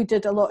who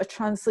did a lot of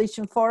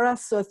translation for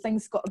us. So if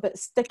things got a bit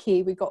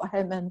sticky, we got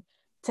him in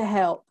to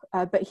help.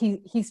 But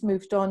he's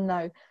moved on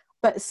now.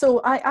 But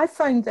so I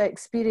found the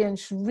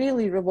experience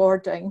really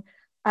rewarding.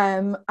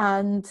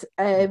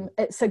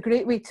 It's a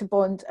great way to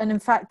bond. And in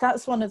fact,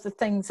 that's one of the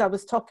things I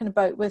was talking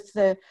about with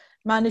the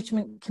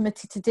management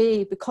committee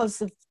today.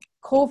 Because of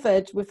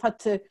COVID, we've had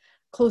to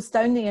close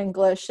down the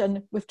English,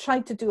 and we've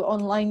tried to do it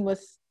online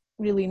with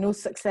really no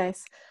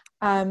success.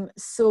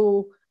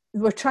 So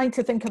we're trying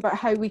to think about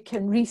how we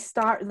can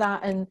restart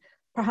that in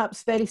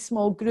perhaps very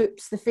small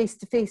groups, the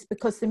face-to-face,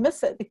 because they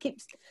miss it.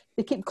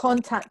 They keep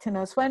contacting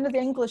us. When are the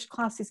English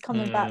classes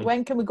coming back?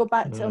 When can we go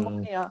back to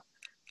Ammonia?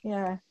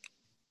 Yeah.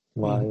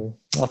 Wow.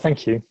 Well,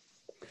 thank you.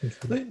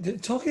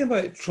 Talking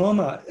about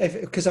trauma,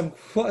 because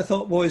what I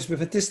thought was, we've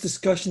had this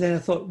discussion, then I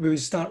thought we would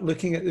start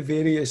looking at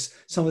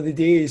some of the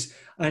days,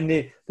 and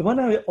the one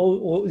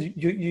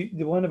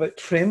the one about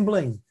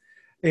trembling.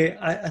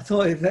 I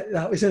thought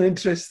that was an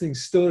interesting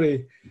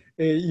story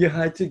you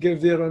had to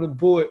give there on a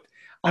boat.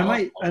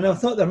 And I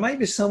thought there might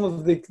be some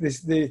of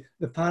the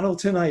panel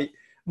tonight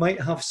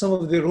might have some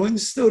of their own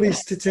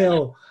stories to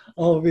tell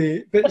of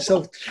the bits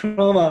of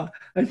trauma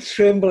and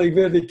trembling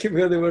where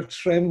they were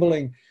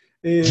trembling.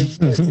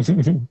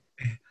 I'm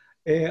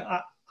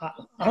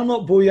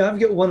not Bowie. I've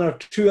got one or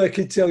two I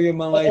could tell you in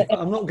my life, but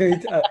I'm not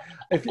going to.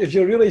 If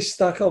you're really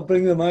stuck, I'll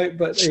bring them out.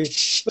 But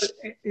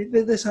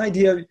this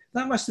idea,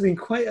 that must have been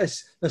quite a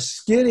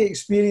scary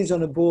experience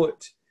on a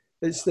boat.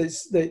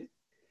 That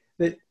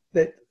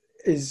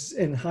is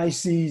in high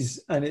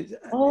seas, and and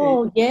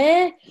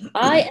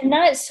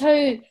that's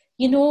how,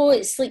 you know,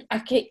 it's like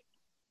I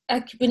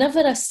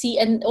whenever I see,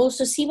 and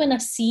also see when I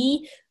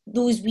see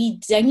those wee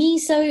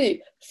dinghies out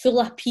full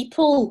of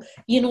people,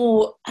 you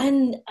know,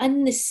 in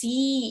the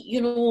sea,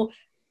 you know,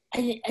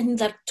 and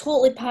they're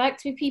totally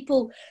packed with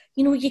people,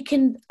 you know, you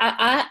can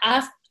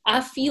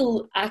I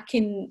feel I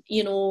can,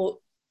 you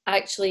know,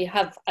 actually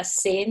have a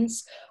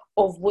sense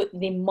of what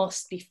they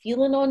must be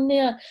feeling on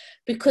there,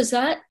 because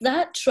that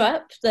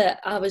trip that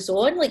I was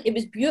on, like, it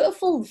was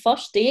beautiful the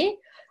first day,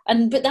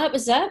 but that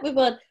was it. We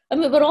were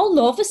all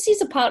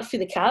novices apart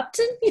from the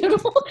captain, you know.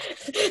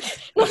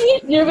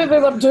 Nobody knew what we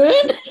were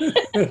doing.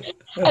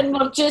 And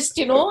we're just,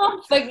 you know,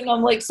 I'm thinking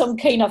I'm like some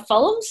kind of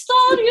film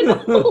star, you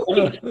know.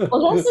 Like,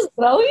 well, this is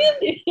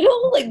brilliant, you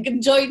know, like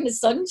enjoying the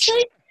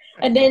sunshine.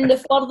 And then the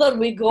further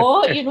we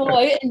got, you know,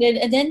 out, and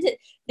then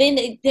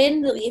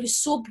it was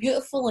so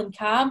beautiful and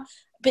calm.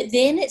 But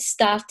then it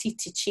started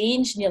to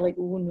change, and you're like,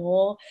 oh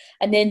no.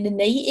 And then the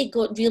night, it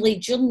got really,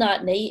 during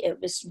that night, it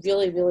was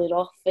really, really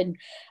rough. But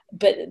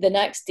the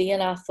next day,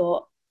 and I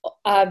thought,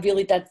 I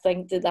really did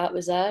think that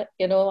was it.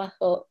 You know, I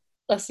thought,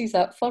 this is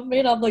it for me.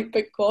 And I'm like,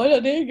 but God, I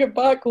need to get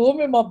back home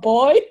with my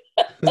boy.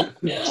 I've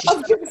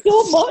got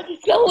so much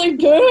still to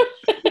do.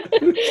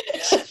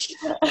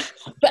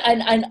 But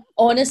and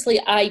honestly,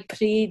 I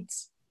prayed.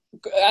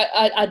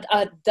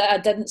 I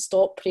didn't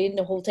stop praying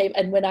the whole time.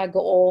 And when I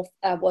got off,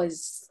 I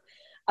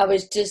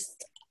was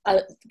just,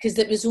 because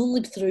it was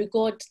only through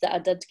God that I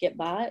did get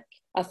back.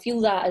 I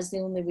feel that is the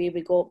only way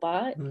we got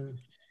back.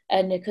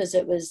 And because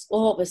it was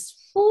the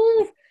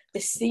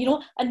sea, you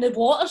know, and the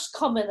water's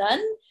coming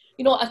in.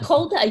 You know, I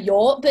called it a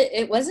yacht, but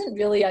it wasn't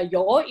really a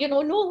yacht, you know,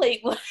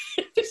 like,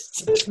 it was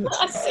just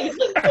a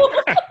sailing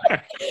boat.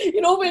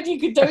 You know, when you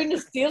go down the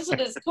stairs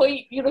and it's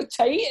quite, you know,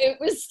 tight,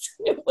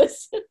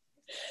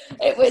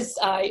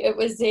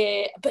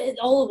 but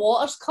all the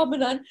water's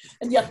coming in,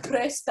 and you're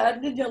pressed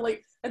in, and you're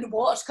like, and the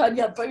water's coming,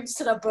 you're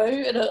bouncing about,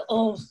 and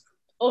oh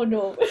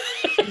no.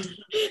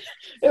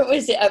 That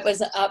was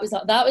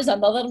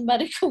another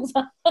miracle.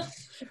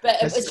 But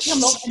it was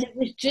coming up, and it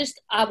was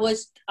just, I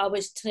was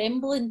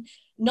trembling,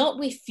 not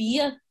with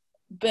fear,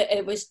 but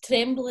it was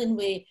trembling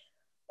with,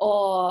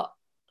 oh,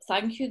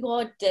 thank you,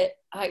 God, that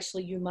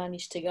actually you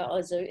managed to get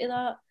us out of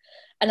that.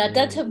 And I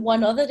did have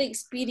one other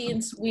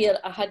experience where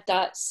I had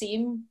that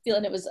same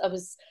feeling. I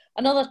was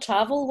another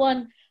travel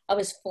one. I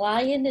was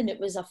flying, and it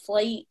was a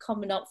flight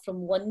coming up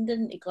from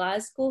London to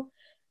Glasgow,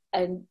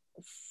 and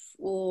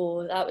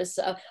that was,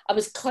 I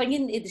was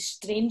clinging to the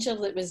stranger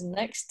that was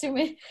next to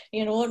me,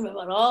 you know, and we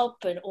were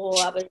up, and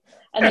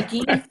and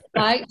again,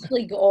 I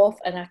actually got off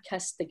and I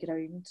kissed the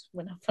ground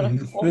whenever I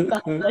got off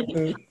that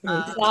night.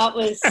 That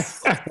was.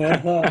 I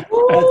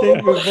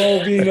think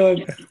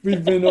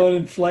we've been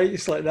on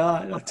flights like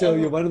that. I'll tell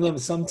you one of them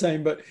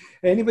sometime. But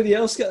anybody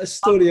else got a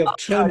story of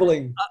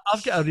trembling?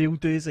 I've got a real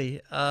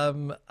doozy,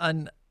 and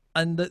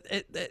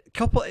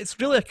it's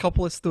really a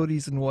couple of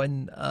stories in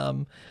one.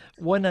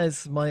 One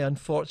is my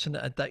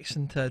unfortunate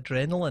addiction to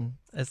adrenaline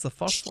is the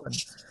first one.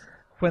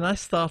 When I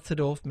started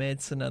off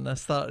medicine and I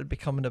started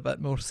becoming a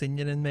bit more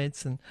senior in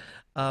medicine,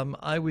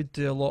 I would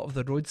do a lot of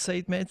the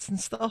roadside medicine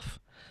stuff.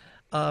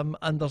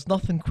 And there's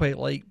nothing quite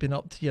like being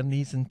up to your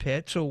knees in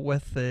petrol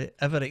with the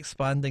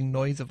ever-expanding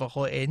noise of a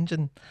hot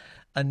engine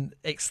and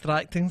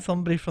extracting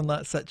somebody from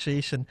that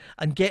situation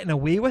and getting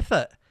away with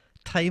it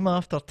time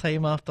after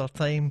time after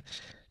time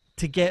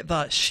to get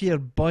that sheer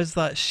buzz,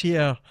 that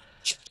sheer,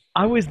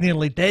 I was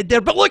nearly dead there,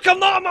 but look, I'm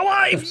not, I'm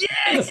alive,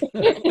 yes!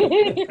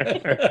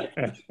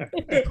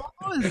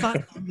 Oh, is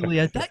that really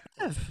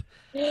addictive?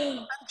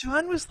 And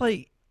Joanne was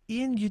like,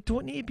 Ian, you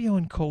don't need to be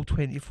on call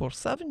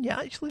 24/7. You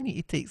actually need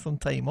to take some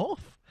time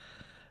off.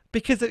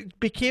 Because it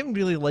became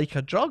really like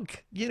a drug.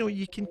 You know,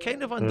 you can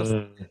kind of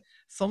understand.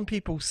 Some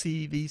people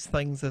see these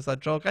things as a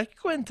drug. I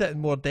could go into it in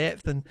more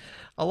depth, and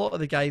a lot of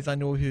the guys I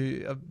know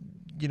who have,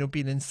 you know,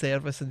 been in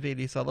service and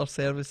various other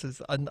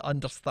services and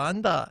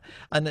understand that.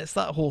 And it's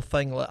that whole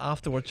thing, like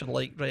afterwards you're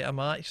like, right, I'm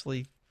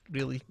actually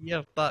really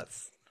here.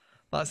 That's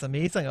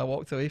amazing. I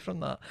walked away from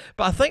that.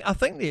 But I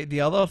think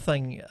the other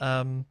thing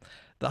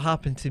that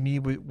happened to me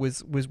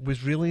was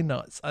really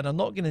nuts. And I'm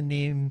not going to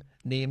name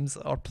names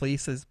or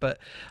places, but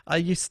I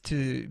used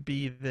to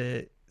be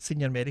the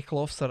senior medical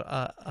officer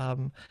at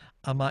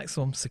a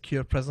maximum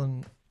secure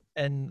prison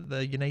in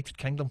the United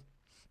Kingdom.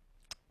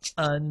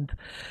 And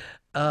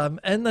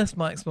in this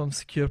maximum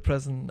secure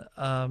prison,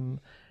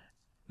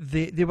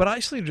 they were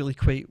actually really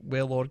quite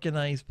well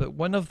organised, but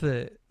one of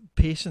the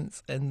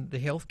patients in the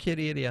healthcare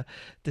area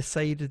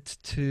decided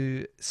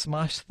to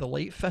smash the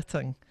light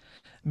fitting,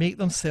 make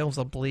themselves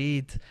a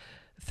blade,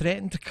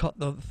 threaten to cut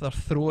their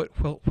throat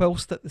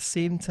whilst at the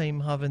same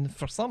time having,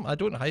 for some, I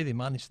don't know how they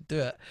managed to do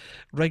it,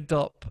 rigged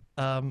up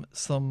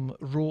some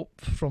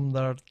rope from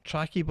their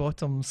trachea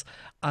bottoms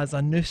as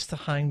a noose to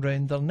hang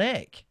round their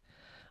neck.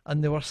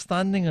 And they were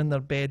standing on their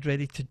bed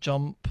ready to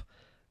jump,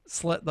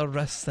 slit their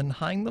wrists and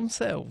hang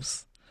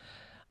themselves.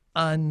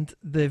 And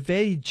the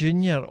very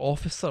junior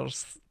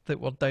officers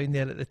that were down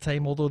there at the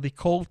time, although they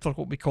called for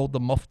what we called the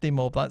mufti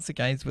mob, that's the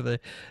guys with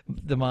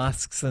the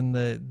masks and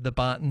the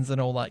batons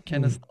and all that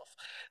kind of stuff,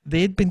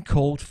 they'd been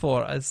called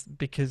for as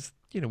because,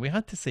 you know, we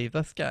had to save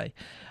this guy.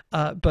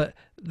 But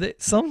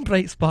some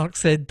bright spark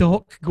said,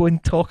 Doc, go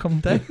and talk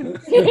him down.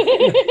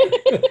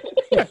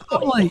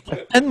 I'm like,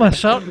 in my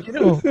shirt, you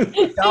know,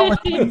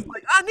 Dalmatine's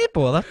like, no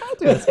bother, I'll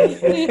do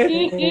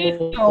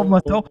this. Oh, my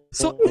top.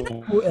 So I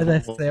go to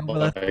this cell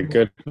with this.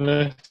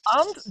 Goodness.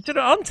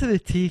 I'm to the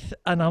teeth,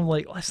 and I'm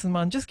like, listen,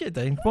 man, just get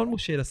down. Come on, we'll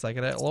share a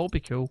cigarette. It'll all be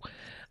cool.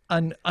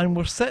 And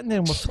we're sitting there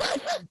and we're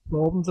talking about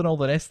problems and all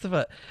the rest of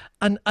it.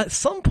 And at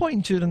some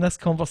point during this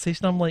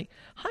conversation, I'm like,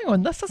 hang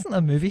on, this isn't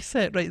a movie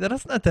set, right? There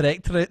isn't a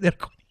director out there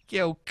going to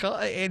get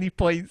cut at any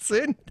point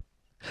soon.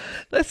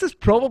 This is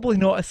probably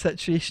not a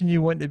situation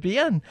you want to be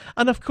in.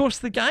 And of course,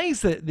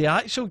 the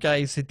actual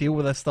guys who deal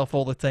with this stuff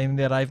all the time,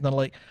 they arrive and they're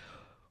like,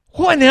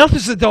 what on earth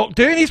is the doc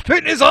doing? He's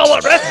putting his all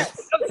at risk.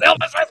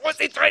 What's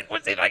he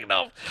thinking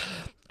of?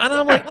 And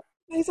I'm like,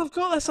 guys, I've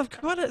got this, I've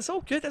got it. It's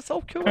all good. It's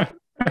all cool.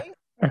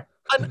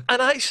 And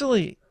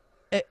actually,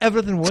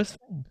 everything was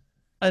fine.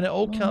 And it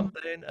all calmed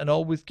down and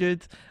all was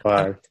good.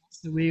 Wow.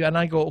 And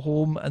I got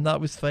home and that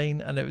was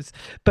fine.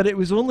 But it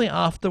was only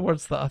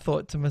afterwards that I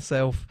thought to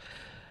myself,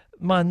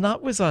 man,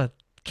 that was a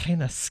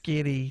kind of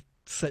scary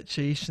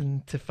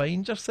situation to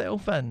find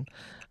yourself in.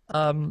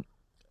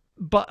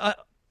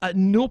 But at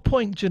no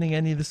point during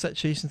any of the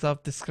situations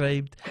I've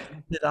described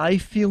did I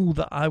feel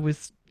that I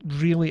was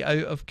really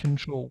out of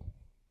control,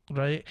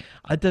 right?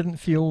 I didn't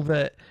feel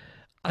that.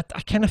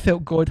 I kind of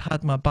felt God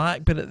had my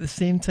back, but at the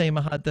same time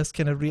I had this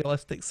kind of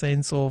realistic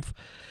sense of,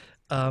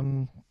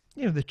 you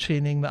know, the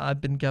training that I'd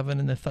been given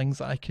and the things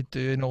that I could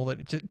do and all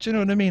that. Do you know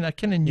what I mean? I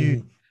kind of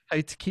knew how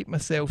to keep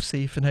myself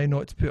safe and how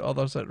not to put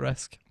others at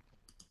risk.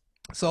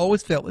 So I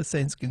always felt this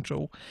sense of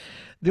control.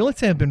 The only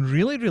time I've been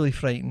really, really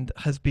frightened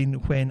has been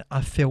when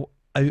I felt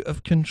out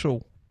of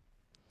control,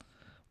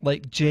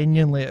 like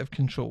genuinely out of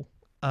control.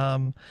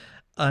 And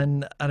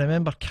I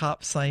remember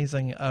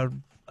capsizing a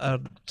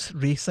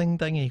racing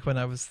dinghy when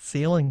I was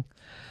sailing,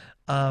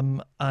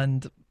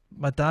 and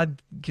my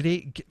dad,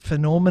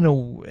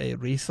 phenomenal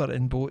racer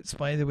in boats,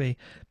 by the way,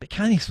 but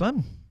can he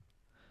swim?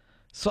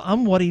 So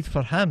I'm worried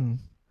for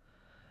him,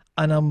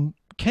 and I'm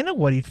kind of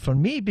worried for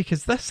me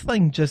because this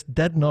thing just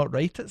did not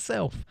right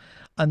itself,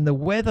 and the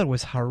weather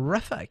was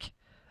horrific,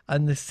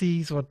 and the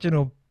seas were, you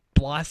know,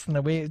 blasting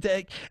away.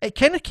 It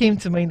kind of came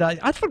to mind.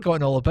 I'd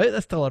forgotten all about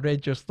this till I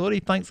read your story.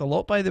 Thanks a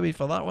lot, by the way,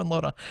 for that one,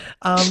 Laura.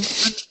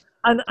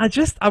 And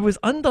I was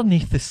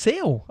underneath the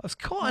sail. I was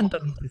caught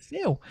underneath the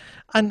sail.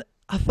 And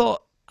I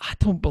thought, I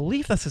don't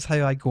believe this is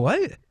how I go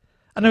out.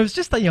 And I was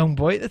just a young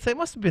boy at the time.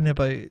 I must have been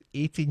about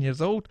 18 years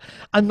old.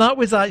 And that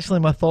was actually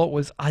my thought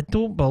was, I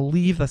don't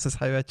believe this is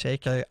how I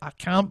check out. I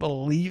can't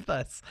believe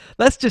this.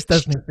 This just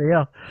isn't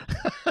fair.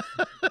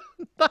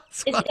 I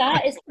think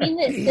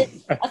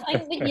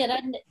when you're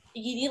in,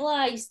 you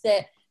realise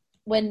that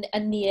when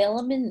in the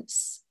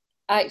elements,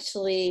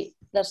 actually,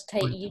 there's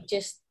time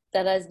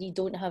you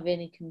don't have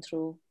any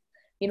control.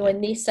 You know, in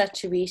these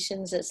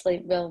situations, it's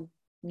like, well,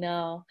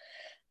 no,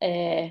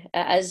 it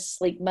is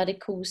like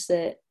miracles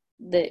that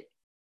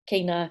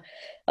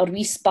or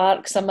wee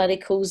sparks of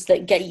miracles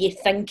that get you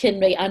thinking,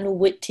 right, I know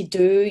what to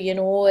do, you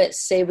know,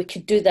 it's we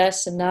could do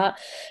this and that.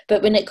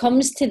 But when it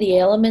comes to the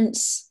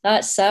elements,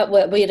 that's it.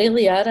 We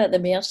really are at the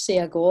mercy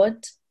of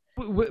God.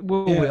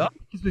 We are,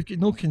 because we've got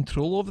no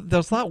control over it.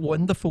 There's that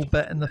wonderful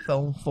bit in the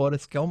film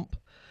Forrest Gump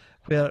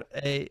where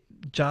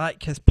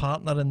Jack, his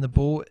partner in the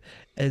boat,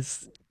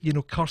 is, you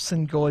know,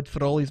 cursing God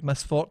for all his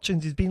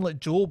misfortunes. He's been like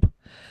Job,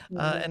 in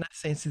a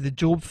sense. He's the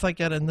Job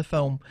figure in the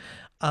film.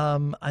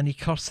 And he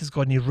curses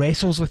God and he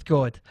wrestles with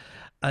God.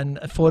 And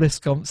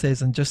Forrest Gump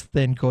says, and just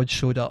then God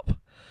showed up.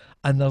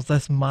 And there's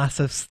this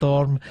massive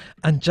storm.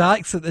 And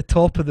Jack's at the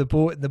top of the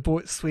boat, and the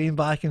boat's swaying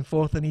back and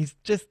forth, and he's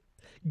just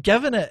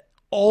giving it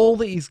all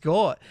that he's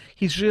got.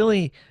 He's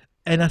really,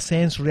 in a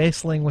sense,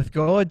 wrestling with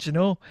God, you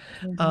know.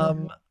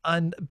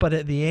 But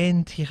at the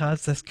end, he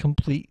has this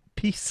complete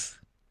peace,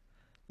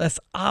 this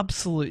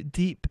absolute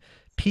deep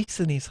peace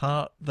in his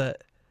heart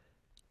that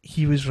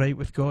he was right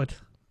with God.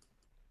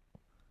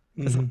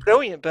 It's a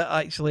brilliant bit,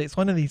 actually. It's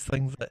one of these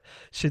things that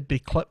should be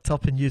clipped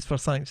up and used for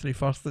Sanctuary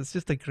First. It's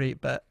just a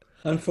great bit.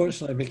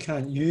 Unfortunately, we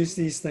can't use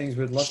these things.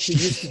 We'd love to.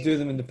 Used to do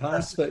them in the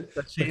past, but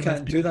we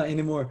can't do that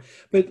anymore.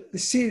 But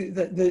see,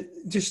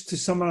 just to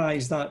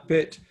summarise that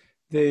bit,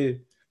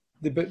 the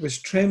bit was,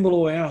 "Tremble,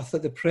 O earth,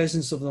 at the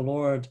presence of the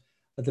Lord,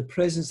 at the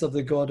presence of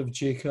the God of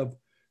Jacob,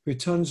 who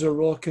turns a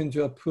rock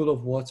into a pool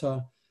of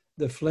water,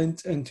 the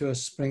flint into a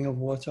spring of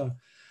water."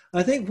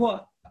 I think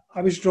what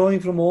I was drawing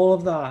from all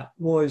of that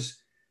was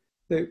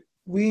that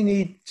we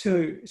need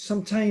to,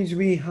 sometimes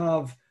we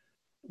have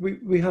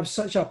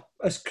such a,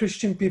 as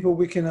Christian people,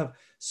 we can have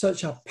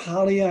such a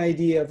pally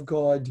idea of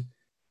God,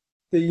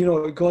 that, you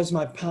know, God's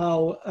my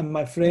pal and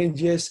my friend,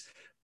 yes,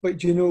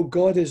 but, you know,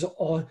 God is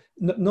all,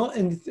 not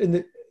in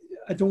the,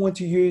 I don't want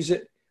to use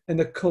it in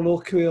the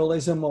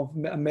colloquialism of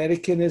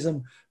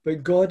Americanism,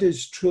 but God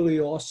is truly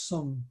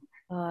awesome.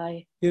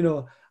 Aye. You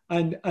know,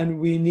 and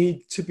we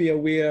need to be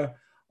aware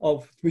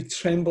of, we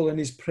tremble in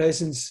his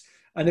presence.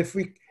 And if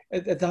we,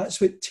 that's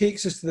what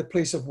takes us to the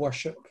place of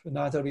worship and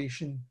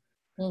adoration.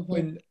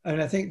 And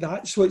I think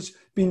that's what's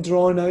been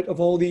drawn out of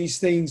all these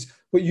things.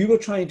 What you were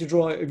trying to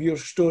draw out of your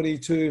story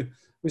too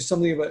was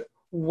something about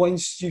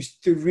once you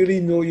to really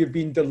know you've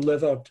been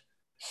delivered.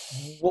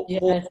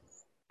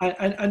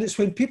 And it's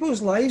when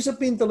people's lives have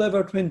been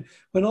delivered, when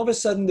all of a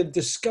sudden they've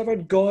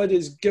discovered God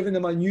has given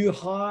them a new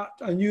heart,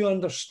 a new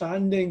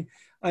understanding,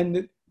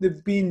 and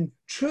they've been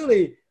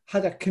truly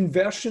had a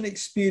conversion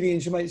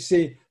experience, you might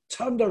say,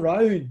 turned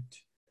around.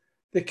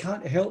 They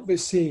can't help but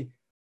say,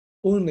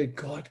 only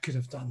God could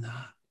have done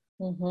that.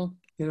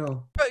 You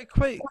know,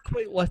 quite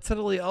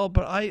literally,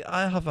 Albert.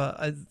 I have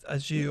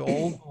as you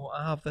all know,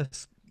 I have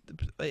this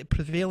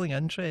prevailing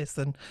interest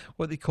in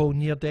what they call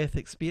near-death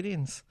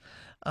experience,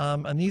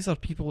 and these are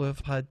people who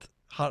have had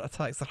heart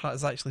attacks. Their heart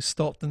has actually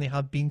stopped, and they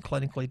have been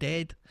clinically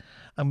dead,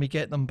 and we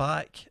get them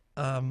back,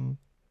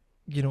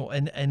 you know,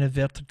 in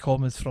inverted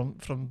commas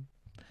from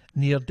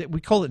near death.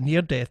 We call it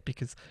near death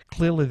because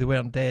clearly they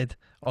weren't dead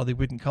or they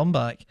wouldn't come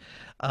back.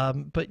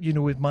 But, you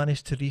know, we've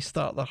managed to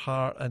restart their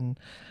heart and,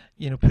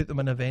 you know, put them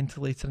in a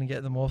ventilator and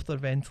get them off their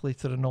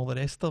ventilator and all the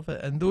rest of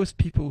it. And those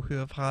people who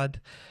have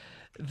had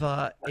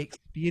that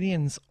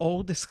experience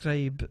all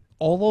describe,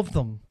 all of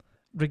them,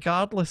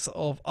 regardless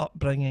of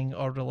upbringing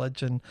or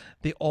religion,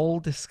 they all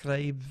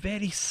describe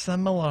very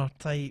similar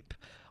type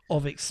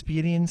of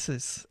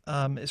experiences.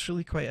 It's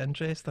really quite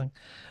interesting.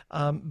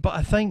 But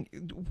I think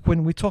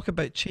when we talk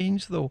about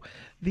change, though,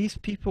 these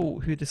people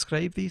who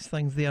describe these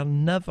things, they are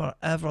never,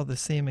 ever the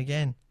same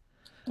again.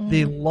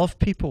 They love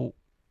people.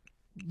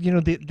 You know,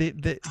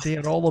 they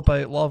are all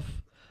about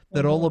love.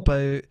 They're all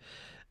about,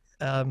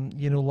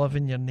 you know,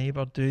 loving your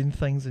neighbour, doing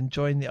things,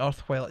 enjoying the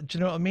earth while... Do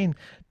you know what I mean?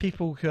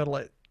 People who are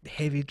like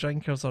heavy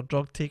drinkers or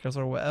drug takers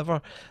or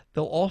whatever,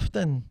 they'll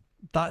often,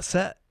 that's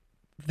it.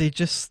 They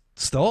just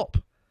stop.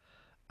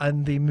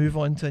 And they move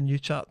on to a new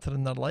chapter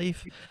in their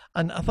life.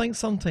 And I think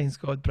sometimes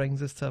God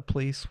brings us to a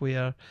place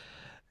where,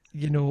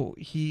 you know,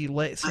 he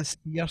lets us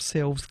see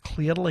ourselves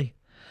clearly,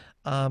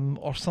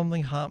 or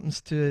something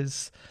happens to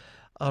us,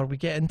 or we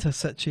get into a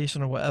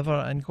situation or whatever,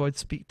 and God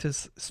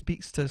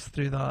speaks to us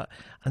through that,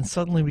 and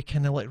suddenly we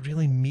kind of like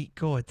really meet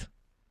God.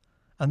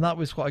 And that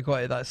was what I got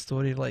out of that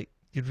story. Like,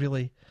 you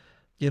really,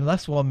 you know,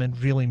 this woman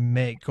really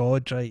met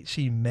God, right?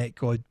 She met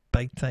God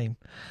big time.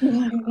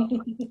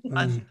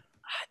 And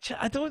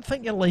I don't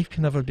think your life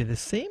can ever be the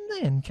same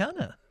then, can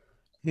it?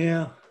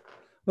 Yeah.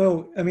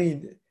 Well, I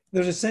mean,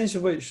 there's a sense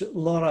in which,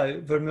 Laura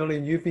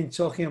Vermeulen, you've been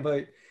talking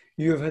about,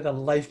 you have had a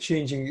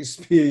life-changing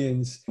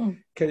experience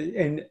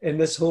in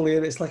this whole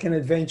area. It's like an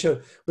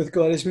adventure with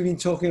God. As we've been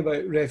talking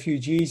about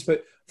refugees,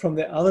 but from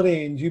the other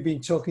end, you've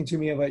been talking to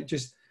me about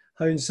just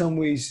how in some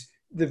ways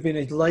they've been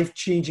a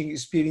life-changing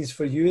experience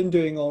for you in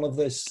doing all of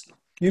this.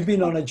 You've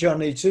been on a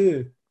journey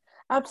too.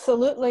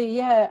 Absolutely,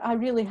 yeah, I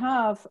really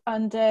have.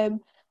 And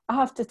I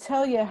have to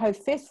tell you how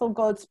faithful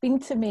God's been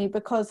to me,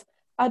 because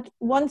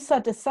once I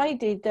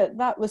decided that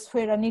that was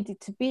where I needed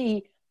to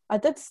be, I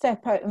did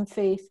step out in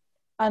faith,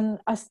 and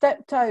I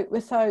stepped out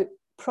without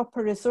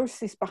proper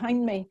resources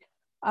behind me.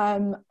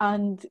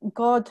 and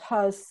God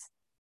has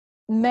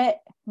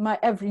met my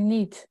every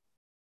need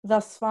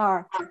thus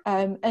far,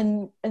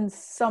 in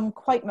some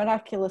quite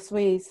miraculous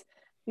ways.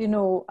 You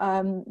know,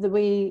 the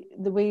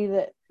way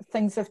that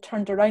things have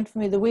turned around for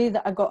me, the way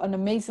that I got an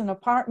amazing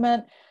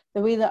apartment,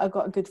 the way that I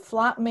got a good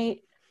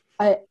flatmate.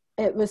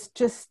 It was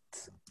just,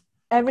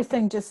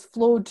 everything just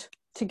flowed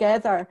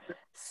together.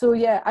 So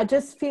yeah, I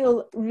just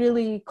feel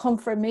really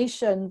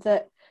confirmation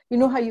that, you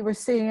know how you were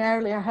saying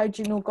earlier, how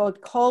do you know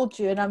God called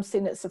you? And I'm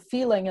saying it's a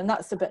feeling, and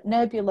that's a bit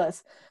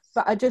nebulous.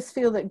 But I just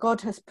feel that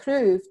God has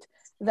proved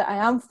that I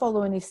am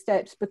following his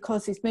steps,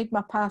 because he's made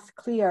my path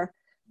clear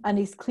and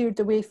he's cleared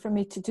the way for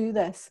me to do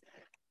this.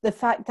 The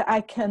fact that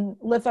I can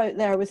live out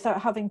there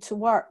without having to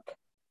work,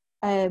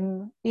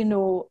 is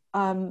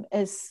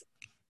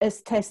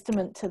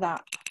testament to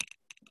that.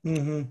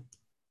 Mm-hmm.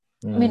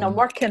 I mean, I'm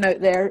working out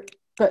there,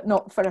 but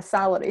not for a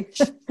salary.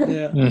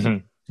 Yeah.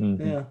 Mm-hmm.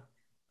 Mm-hmm. Yeah.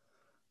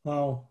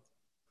 Wow.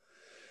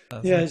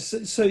 Yeah.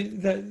 So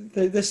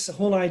this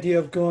whole idea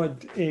of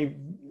God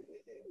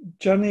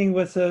journeying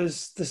with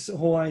us, this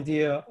whole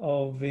idea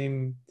of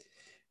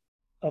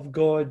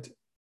God,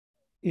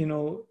 you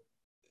know,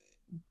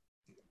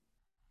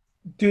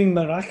 doing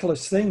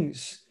miraculous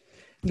things,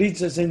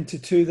 leads us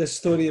into this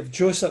story of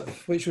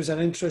Joseph, which was an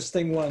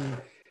interesting one,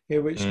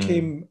 which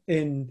came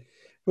in,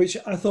 which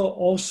I thought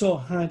also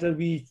had a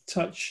wee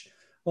touch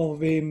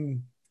of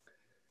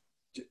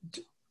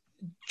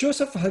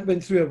Joseph had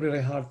went through a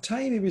really hard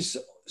time. He was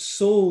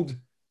sold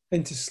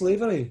into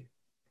slavery.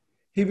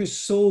 He was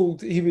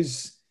sold. He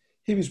was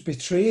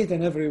betrayed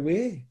in every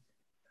way.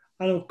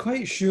 And I'm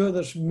quite sure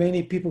there's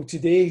many people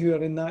today who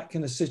are in that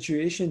kind of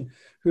situation,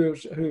 who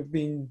have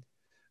been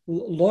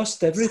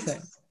lost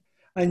everything.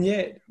 And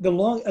yet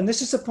and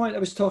this is the point I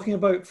was talking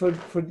about for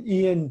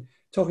Ian,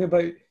 talking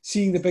about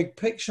seeing the big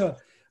picture.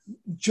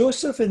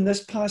 Joseph in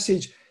this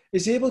passage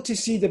is able to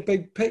see the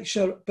big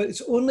picture, but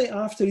it's only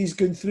after he's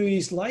gone through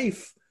his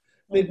life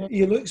that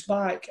he looks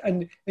back,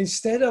 and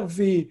instead of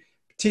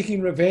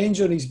taking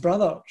revenge on his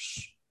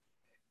brothers,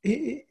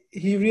 he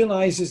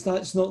realizes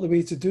that's not the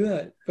way to do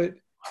it. But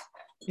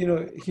you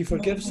know, he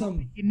forgives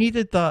them. He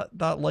needed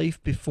that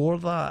life before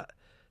that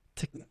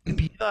to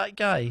be that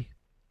guy.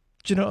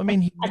 Do you know what I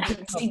mean?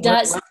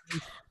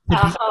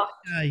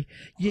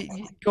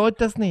 God,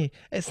 doesn't he?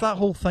 It's that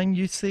whole thing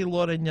you say,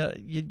 Lauren.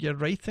 You're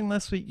writing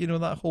this week. You know,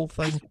 that whole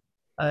thing.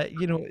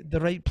 You know, the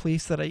right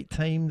place, the right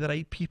time, the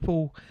right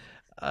people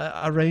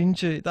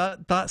around you.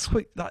 That's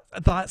how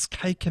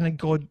kind of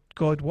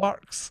God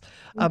works.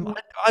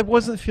 I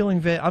wasn't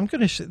feeling very. I'm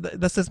going to.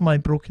 This is my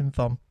broken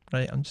thumb,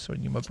 right? I'm just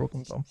showing you my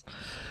broken thumb.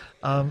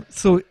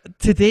 So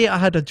today I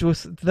had a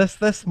Joseph.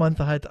 This month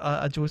I had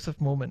a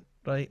Joseph moment,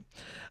 right?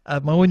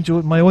 My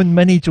own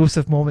mini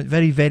Joseph moment,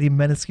 very very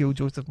minuscule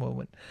Joseph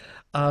moment.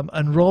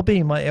 And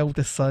Robbie, my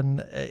eldest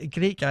son,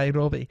 great guy,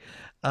 Robbie,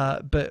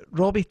 but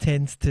Robbie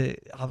tends to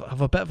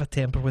have a bit of a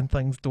temper when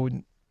things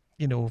don't,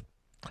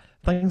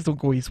 things don't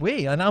go his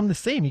way, and I'm the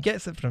same. He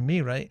gets it from me,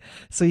 right?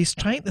 So he's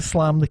trying to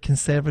slam the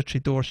conservatory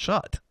door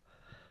shut.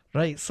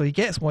 Right, so he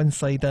gets one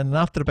side in, and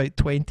after about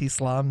 20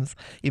 slams,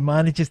 he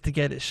manages to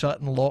get it shut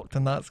and locked,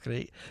 and that's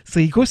great. So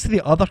he goes to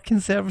the other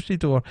conservatory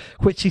door,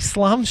 which he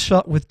slams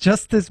shut with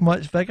just as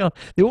much vigour.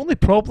 The only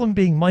problem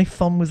being my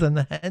thumb was in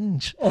the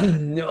hinge. Oh,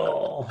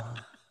 no.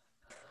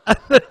 And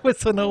it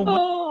was an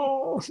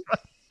almost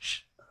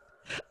rush.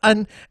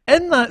 And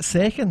in that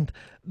second,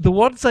 the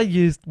words I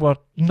used were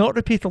not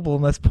repeatable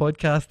in this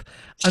podcast,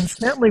 and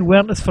certainly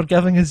weren't as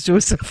forgiving as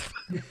Joseph.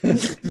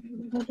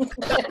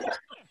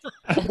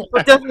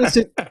 Forgiveness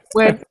just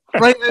went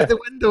right out the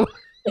window.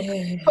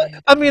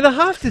 But, I mean, I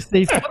have to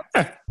say, for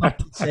a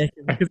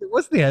second, because it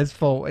wasn't his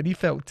fault, and he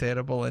felt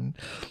terrible, and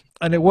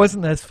it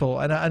wasn't his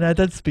fault, and I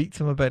did speak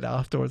to him about it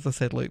afterwards. I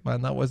said, "Look,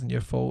 man, that wasn't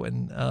your fault,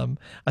 and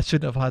I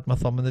shouldn't have had my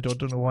thumb in the door.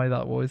 Don't know why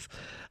that was,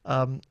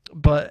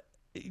 but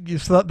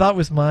so that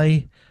was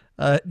my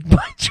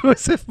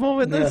Joseph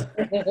moment. Yeah.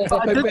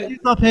 I didn't use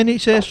up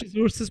NHS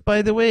resources,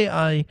 by the way.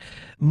 I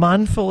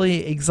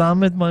manfully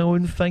examined my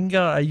own finger.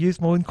 I used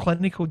my own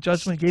clinical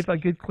judgment, gave it a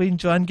good clean.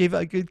 Joanne gave it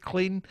a good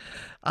clean,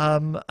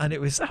 and I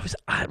was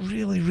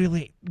really,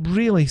 really,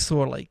 really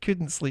sore, like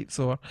couldn't sleep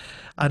sore.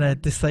 And I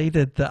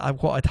decided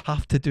that what I'd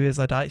have to do is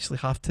I'd actually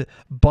have to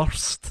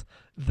burst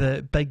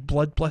the big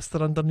blood blister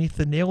underneath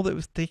the nail that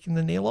was taking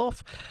the nail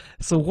off.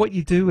 So what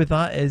you do with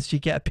that is you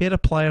get a pair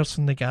of pliers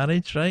from the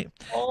garage, right?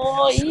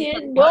 Oh,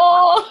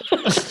 no!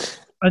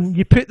 And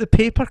you put the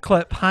paper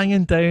clip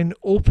hanging down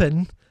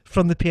open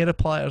from the pair of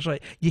pliers,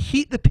 right? You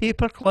heat the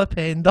paper clip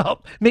end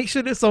up. Make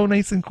sure it's all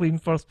nice and clean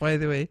first, by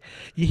the way.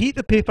 You heat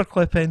the paper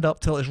clip end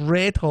up till it's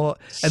red hot,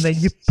 and then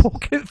you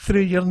poke it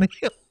through your nail.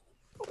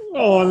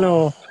 Oh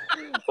no!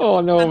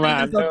 Oh no,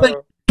 man!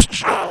 No.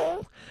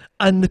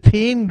 And the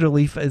pain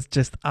relief is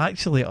just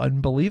actually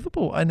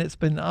unbelievable, and it's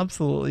been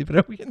absolutely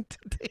brilliant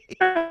today.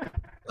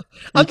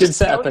 You can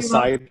set up a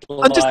sideline.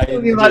 I'm just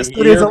telling you that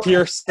story as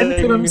piercings.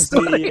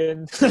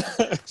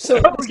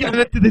 So we're getting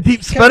into the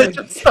deep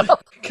spiritual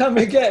stuff. Can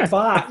we get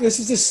back?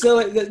 This is a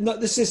silly.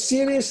 This is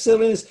serious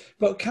silliness,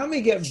 but can we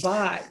get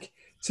back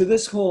to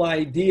this whole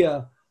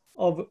idea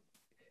of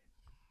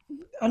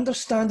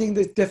understanding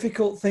the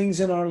difficult things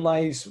in our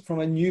lives from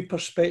a new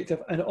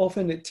perspective, and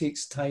often it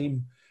takes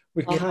time.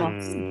 We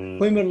can't,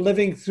 when we're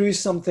living through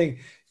something,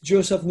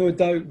 Joseph, no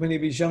doubt, when he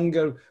was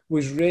younger,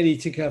 was ready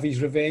to have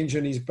his revenge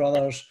on his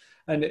brothers.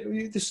 And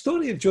the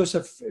story of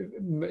Joseph,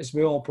 as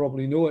we all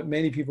probably know it,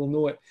 many people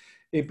know it,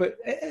 but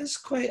it is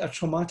quite a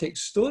traumatic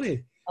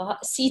story.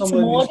 See,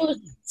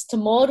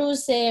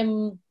 tomorrow's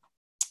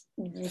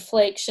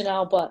reflection,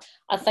 Albert,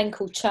 I think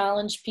will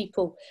challenge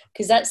people,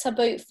 because it's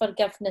about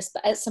forgiveness,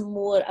 but it's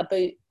more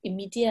about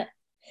immediate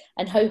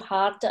and how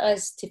hard it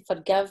is to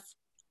forgive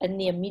in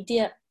the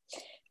immediate.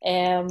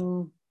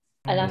 And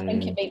I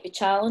think it might be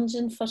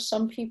challenging for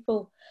some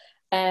people,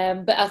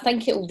 but I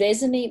think it'll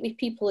resonate with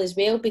people as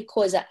well,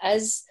 because it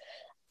is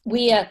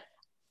where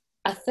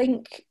I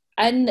think,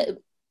 and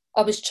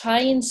I was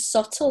trying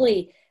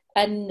subtly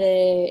in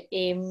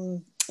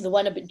the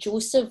one about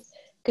Joseph,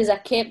 because I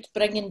kept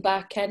bringing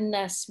back in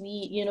this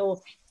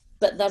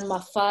but they're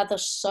my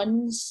father's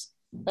sons.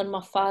 They're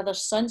my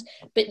father's sons.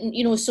 But,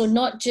 so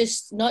not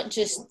just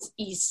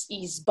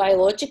his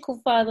biological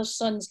father's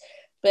sons,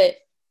 but,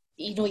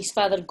 his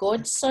father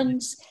God's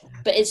sons.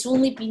 But it's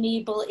only been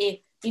able to,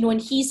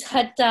 and he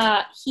had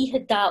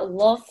that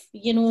love,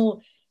 he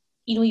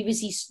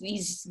was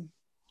his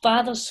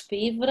father's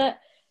favourite,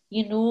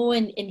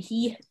 and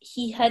he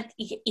had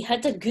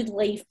a good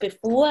life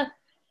before,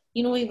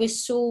 he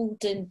was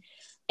sold,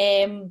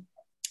 and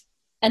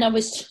I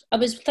was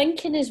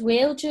thinking as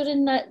well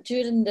during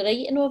the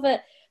writing of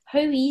it, how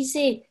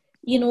easy,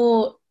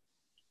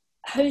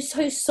 how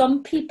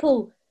some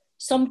people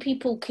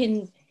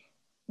can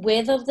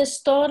weather the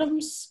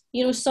storms.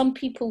 Some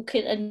people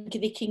can, and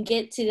they can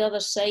get to the other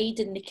side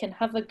and they can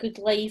have a good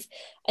life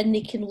and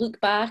they can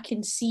look back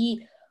and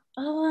see,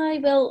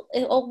 well,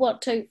 it all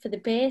worked out for the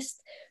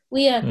best.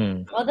 Where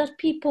other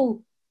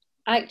people,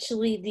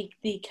 actually,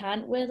 they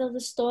can't weather the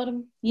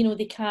storm.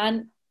 They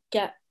can't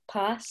get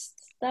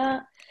past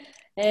that.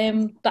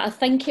 But I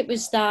think it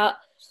was that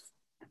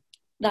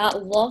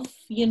love,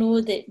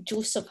 that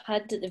Joseph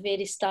had at the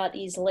very start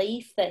of his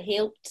life that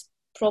helped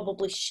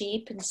probably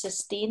shape and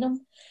sustain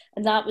him.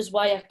 And that was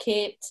why I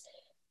kept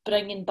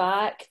bringing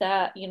back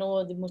that, the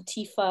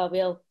motifa,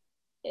 well,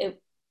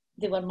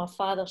 they were my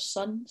father's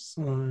sons.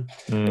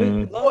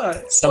 Something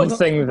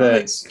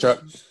that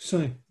struck...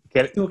 Sorry.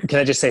 Can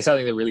I just say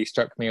something that really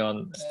struck me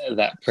on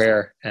that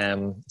prayer,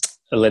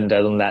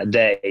 Linda, on that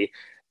day,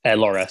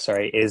 Laura,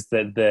 sorry, is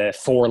that the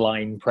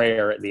 4-line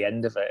prayer at the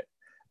end of it,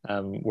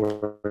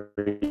 where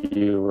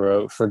you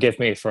wrote, "Forgive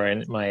me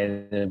for my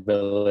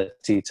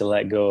inability to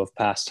let go of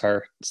past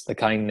hurts, the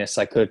kindness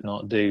I could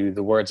not do,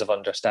 the words of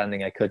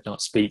understanding I could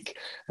not speak,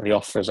 and the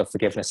offers of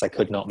forgiveness I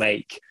could not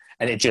make."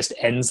 And it just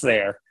ends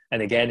there.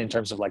 And again, in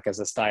terms of as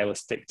a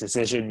stylistic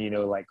decision,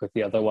 like with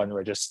the other one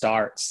where it just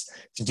starts,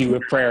 to do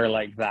a prayer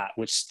like that,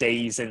 which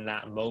stays in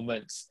that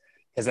moment.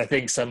 Because I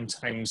think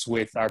sometimes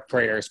with our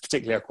prayers,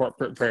 particularly our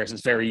corporate prayers,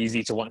 it's very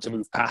easy to want to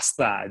move past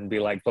that and be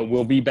like, but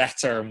we'll be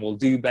better and we'll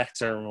do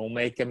better and we'll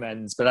make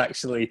amends. But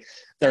actually,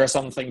 there are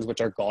some things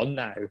which are gone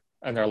now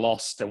and are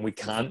lost and we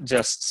can't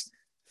just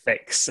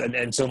fix.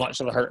 And so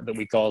much of the hurt that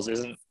we cause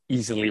isn't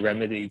easily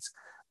remedied.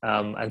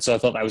 And so I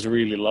thought that was a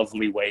really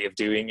lovely way of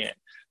doing it.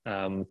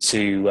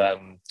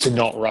 To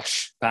not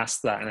rush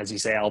past that, and as you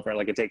say,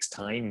 Albert, it takes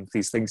time.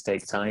 These things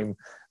take time,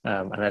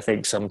 and I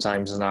think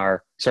sometimes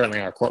certainly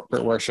in our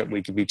corporate worship,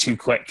 we could be too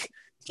quick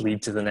to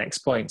lead to the next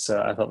point.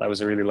 So I thought that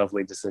was a really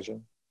lovely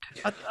decision.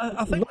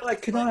 I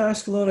think. Can I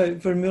ask Laura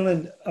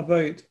Vermeulen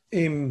about?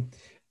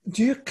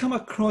 Do you come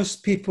across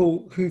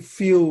people who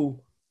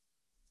feel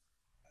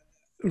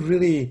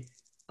really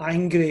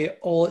angry at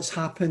all that's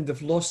happened?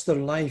 They've lost their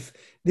life.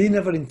 They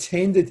never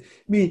intended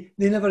they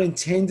never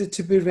intended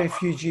to be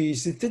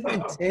refugees. They didn't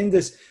intend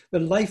this. Their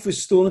life was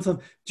stolen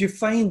from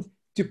them.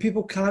 Do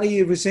people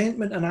carry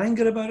resentment and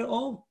anger about it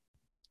all?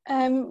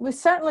 We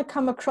certainly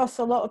come across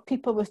a lot of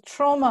people with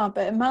trauma,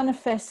 but it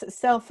manifests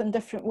itself in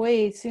different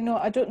ways.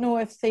 I don't know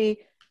if they've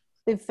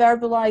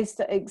verbalized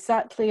it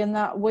exactly in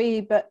that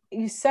way, but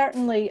you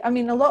certainly, a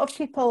lot of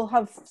people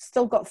have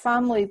still got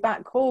family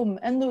back home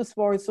in those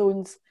war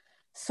zones.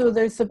 So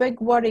there's a big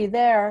worry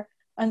there.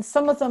 And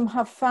some of them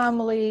have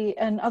family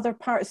in other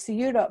parts of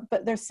Europe,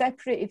 but they're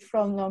separated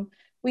from them.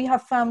 We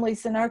have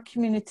families in our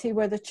community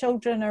where the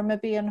children are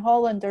maybe in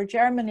Holland or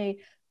Germany,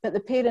 but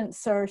the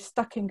parents are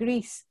stuck in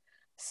Greece.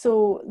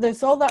 So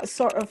there's all that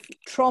sort of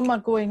trauma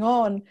going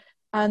on.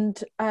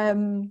 And I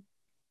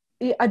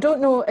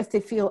don't know if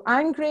they feel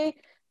angry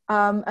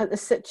at the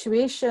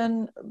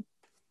situation.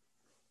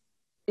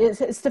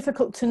 It's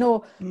difficult to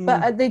know,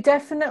 but they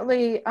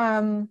definitely...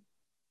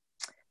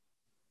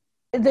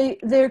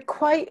 They're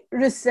quite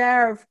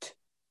reserved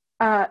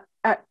at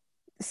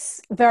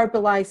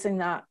verbalizing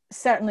that.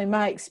 Certainly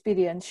my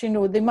experience,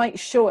 they might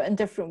show it in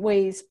different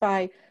ways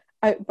by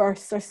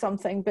outbursts or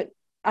something, but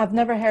I've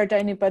never heard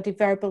anybody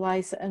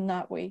verbalize it in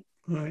that way.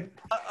 Right.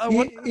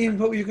 wonder, Ian,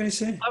 what were you going to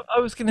say? I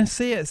was going to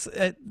say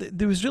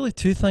there was really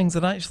two things,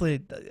 and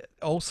actually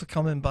also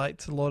coming back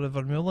to Laura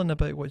Vermeulen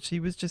about what she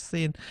was just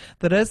saying.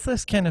 There is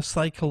this kind of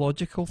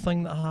psychological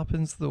thing that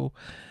happens, though.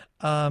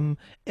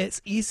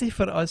 It's easy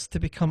for us to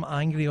become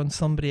angry on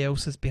somebody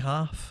else's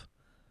behalf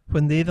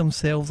when they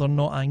themselves are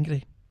not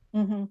angry.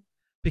 Mm-hmm.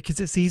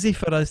 Because it's easy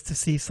for us to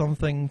see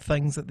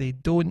things that they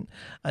don't,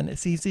 and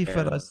it's easy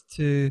for us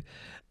to,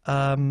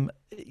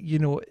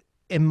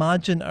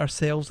 imagine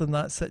ourselves in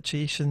that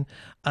situation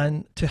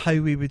and to how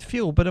we would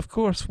feel. But of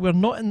course, we're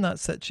not in that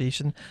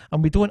situation,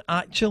 and we don't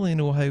actually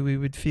know how we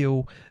would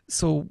feel.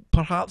 So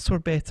perhaps we're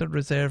better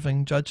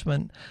reserving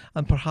judgment,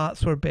 and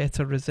perhaps we're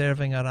better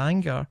reserving our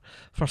anger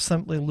for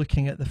simply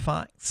looking at the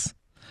facts.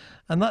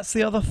 And that's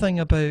the other thing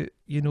about,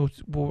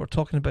 what we're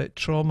talking about,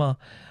 trauma.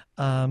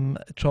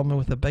 Trauma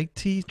with a big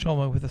T,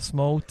 trauma with a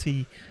small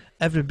t.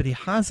 Everybody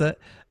has it,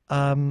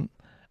 and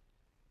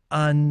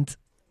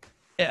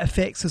it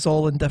affects us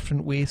all in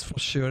different ways. For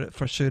sure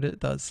it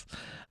does,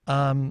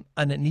 and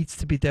it needs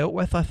to be dealt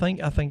with. I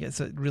think it's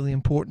a really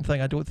important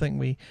thing. I don't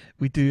think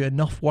we do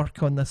enough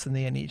work on this in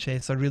the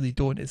NHS. I really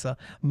don't. It's a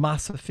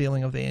massive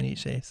failing of the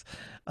NHS,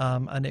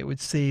 and it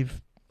would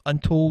save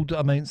untold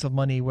amounts of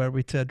money were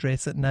we to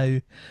address it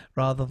now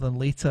rather than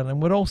later.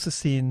 And we're also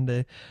seeing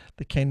the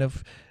kind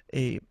of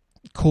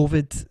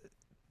COVID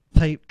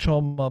type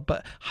trauma,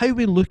 but how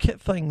we look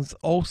at things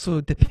also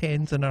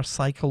depends on our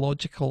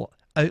psychological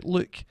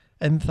outlook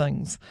in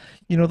things.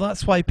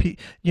 That's why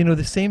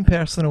the same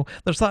person.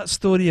 There's that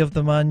story of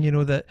the man,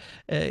 that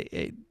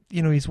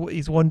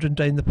he's wandering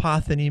down the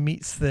path and he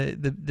meets the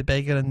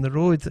beggar in the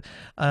road,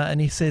 and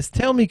he says,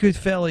 "Tell me, good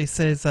fellow," he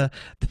says, "the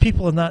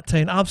people in that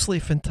town, absolutely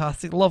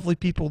fantastic, lovely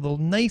people, the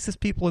nicest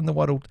people in the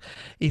world."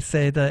 He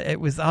said, "It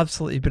was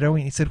absolutely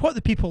brilliant." He said, "What are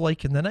the people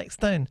like in the next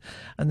town?"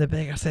 And the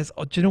beggar says,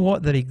 "Oh, do you know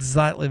what? They're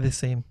exactly the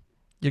same.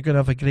 You're going to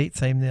have a great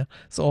time there."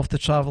 So off the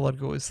traveller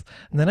goes.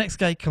 And the next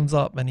guy comes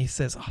up and he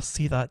says, "Oh,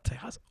 see that?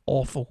 That's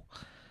awful.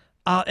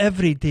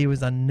 Every day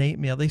was a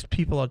nightmare. These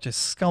people are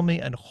just scummy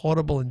and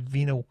horrible and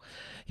venal."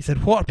 He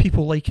said, "What are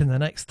people like in the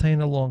next town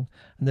along?"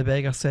 And the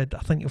beggar said, "I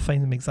think you'll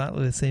find them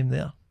exactly the same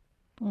there."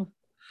 Mm.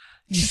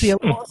 You see, a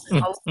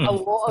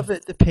lot of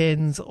it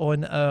depends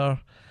on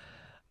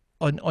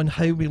on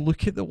how we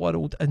look at the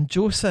world. And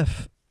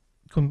Joseph,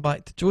 going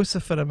back to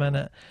Joseph for a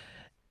minute,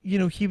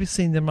 he was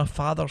saying they're my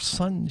father's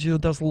sons.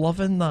 There's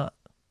love in that.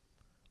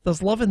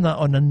 There's love in that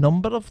on a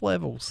number of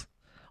levels.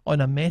 On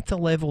a meta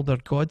level, they're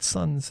God's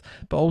sons,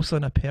 but also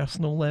on a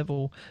personal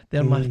level,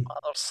 they're my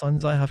father's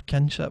sons. I have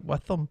kinship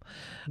with them,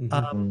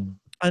 and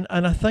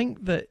I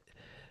think that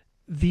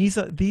these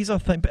are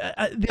things.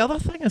 But the other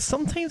thing is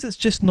sometimes it's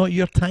just not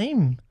your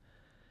time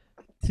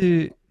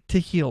to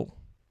heal.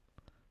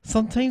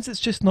 Sometimes it's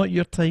just not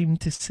your time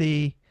to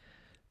say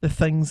the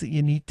things that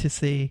you need to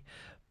say.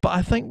 But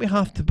I think we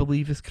have to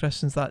believe as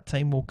Christians that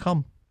time will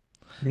come.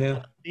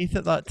 Yeah, faith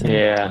at that time.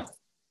 Yeah.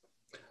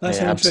 That's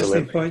an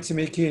interesting point to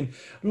make, Ian.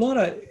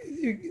 Laura,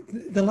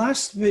 the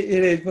last bit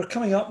you read, we're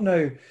coming up now.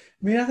 I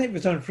mean, I think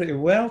we've done pretty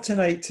well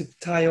tonight to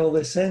tie all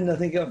this in. I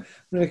think I'm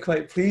really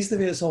quite pleased the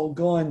way it's all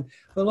gone.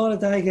 But Laura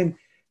Digan,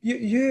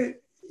 you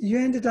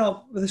ended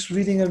up with this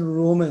reading in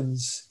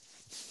Romans.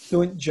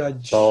 Don't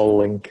judge. All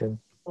linking.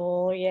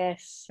 Oh,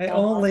 yes. It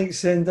all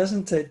links in,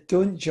 doesn't it?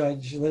 Don't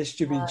judge, lest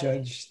you be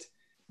judged.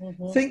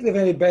 Mm-hmm. Think the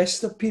very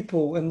best of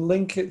people and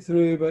link it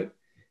through, but,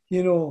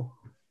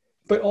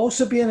 but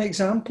also be an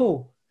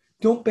example.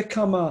 Don't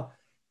become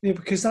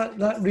because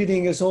that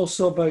reading is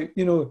also about,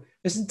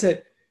 isn't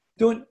it?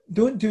 Don't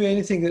do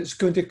anything that's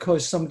going to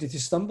cause somebody to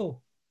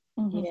stumble.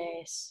 Mm-hmm.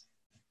 Yes.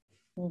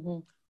 Mm-hmm.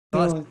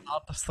 That's the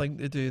hardest thing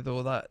to do,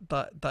 though.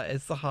 That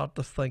is the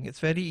hardest thing. It's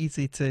very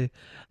easy to.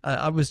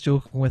 I was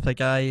joking with a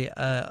guy.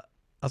 I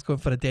was going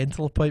for a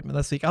dental appointment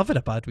this week. I've had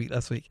a bad week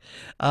this week.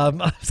 I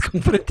was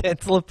going for a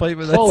dental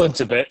appointment this week. Fall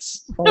into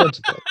bits.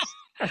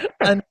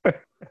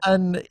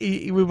 And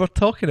we were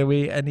talking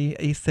away, and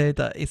he said,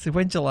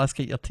 "When did you last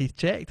get your teeth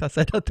checked?" I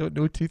said, "I don't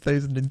know,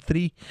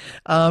 2003." He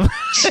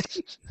said,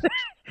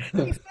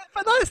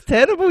 "But that's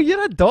terrible.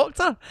 You're a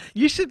doctor.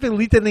 You should be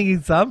leading an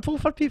example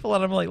for people."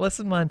 And I'm like,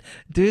 "Listen, man,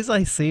 do as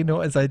I say,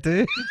 not as I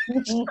do."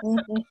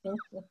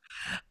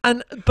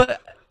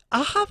 But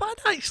I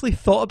haven't actually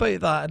thought about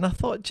that, and I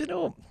thought,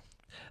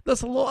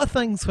 there's a lot of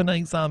things when I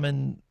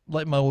examine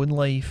like my own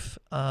life.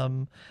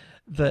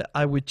 That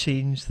I would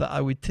change, that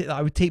I would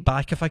take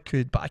back if I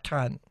could, but I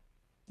can't.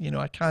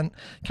 I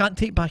can't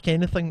take back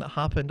anything that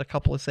happened a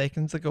couple of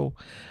seconds ago.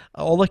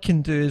 All I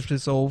can do is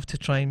resolve to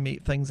try and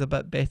make things a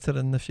bit better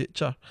in the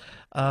future,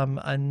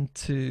 and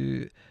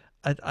to.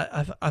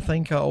 I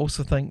think I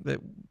also think that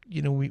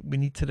we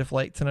need to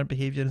reflect on our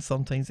behaviour and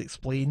sometimes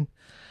explain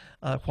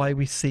why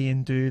we say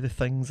and do the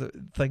things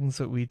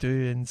that we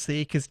do and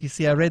say. Because you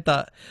see, I read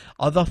that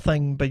other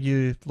thing by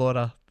you,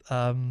 Laura.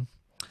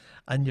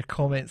 And your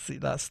comments,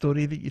 that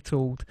story that you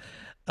told,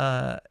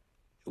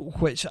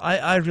 which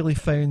I really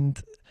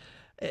found,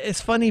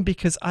 it's funny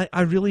because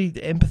I really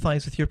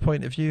empathise with your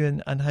point of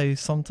view and how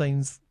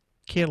sometimes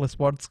careless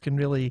words can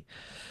really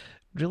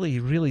really,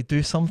 really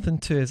do something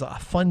to us at a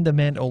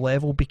fundamental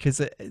level,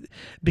 because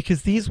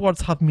these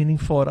words have meaning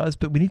for us,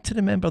 but we need to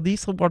remember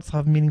these words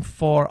have meaning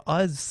for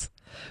us,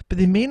 but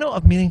they may not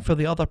have meaning for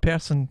the other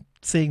person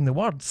saying the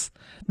words.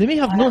 They may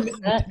have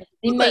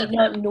They might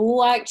not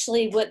know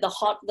actually what the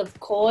hurt they've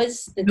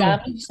caused, the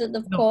damage that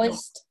they've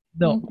caused.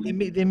 No,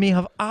 they may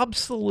have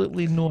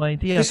absolutely no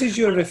idea. This is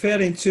you're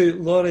referring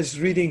to Laura's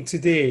reading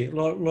today,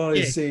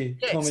 Laura's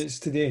comments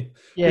today,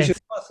 which is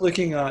worth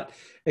looking at.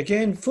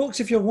 Again, folks,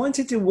 if you're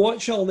wanting to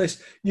watch all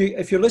this,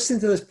 if you're listening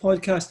to this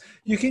podcast,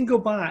 you can go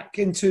back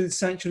into the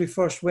Sanctuary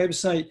First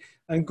website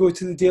and go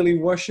to the daily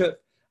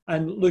worship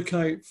and look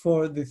out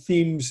for the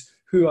themes.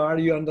 Who are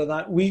you under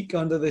that week,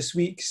 under this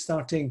week,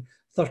 starting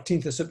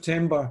 13th of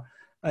September.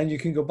 And you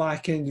can go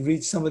back and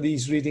read some of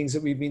these readings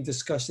that we've been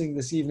discussing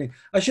this evening.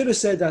 I should have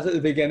said that at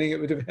the beginning. It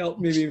would have helped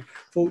maybe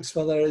folks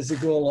further as they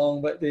go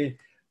along. But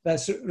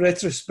that's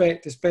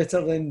retrospect. It's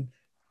better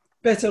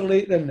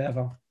late than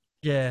never.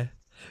 Yeah.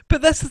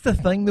 But this is the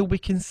thing, though. We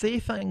can say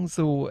things,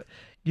 though,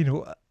 you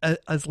know,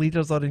 as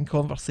leaders are in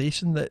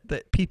conversation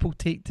that people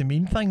take to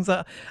mean things.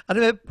 I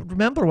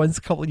remember once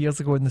a couple of years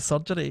ago in the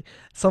surgery,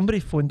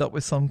 somebody phoned up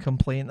with some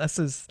complaint. This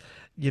is,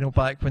 you know,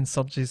 back when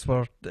surgeries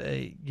were,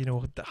 you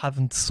know,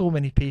 having so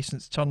many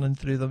patients churning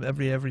through them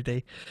every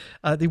day.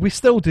 We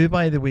still do,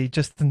 by the way,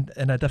 just in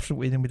a different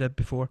way than we did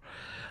before.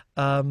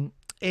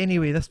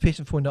 Anyway, this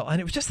patient phoned up, and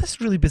it was just this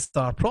really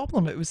bizarre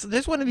problem. It was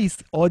just one of these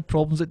odd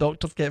problems that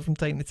doctors get from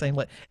time to time,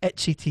 like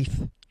itchy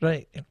teeth.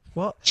 Right?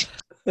 What?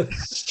 And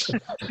so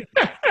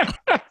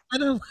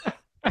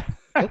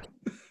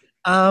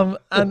I'm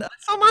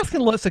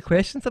asking lots of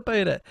questions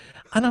about it,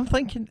 and I'm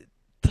thinking,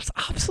 there's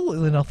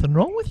absolutely nothing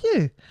wrong with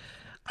you.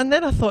 And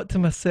then I thought to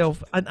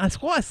myself, and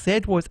what I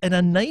said was, in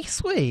a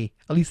nice way,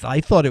 at least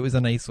I thought it was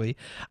a nice way,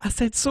 I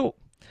said, so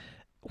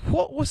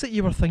what was it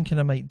you were thinking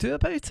I might do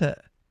about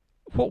it?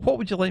 What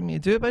would you like me to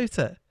do about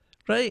it?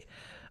 Right?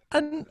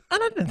 And I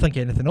didn't think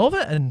anything of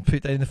it, and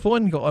put down the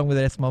phone, got on with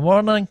the rest of my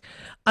morning.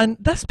 And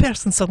this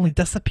person suddenly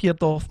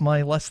disappeared off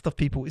my list of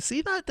people to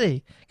see that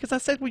day. Because I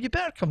said, well, you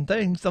better come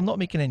down, because I'm not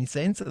making any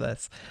sense of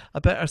this. I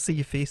better see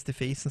you face to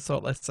face and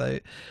sort this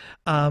out.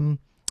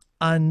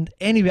 And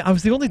anyway, I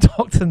was the only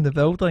doctor in the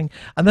building,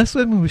 and this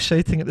woman was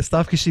shouting at the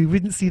staff because she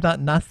wouldn't see that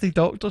nasty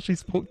doctor she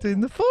spoke to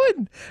on the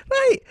phone.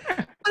 Right?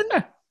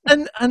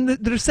 And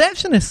the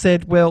receptionist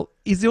said, well,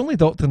 he's the only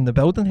doctor in the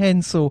building,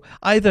 hen, so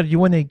either you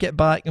want to get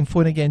back and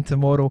phone again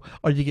tomorrow,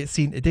 or you get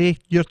seen today.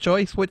 Your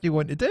choice. What do you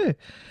want to do?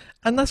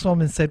 And this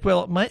woman said,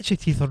 well, my itchy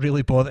teeth are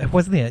really bothering. It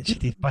wasn't the itchy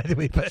teeth, by the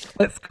way, but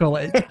let's call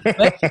it itchy.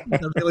 My itchy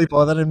teeth are really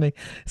bothering me.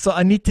 So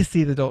I need to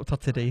see the doctor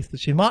today. So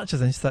she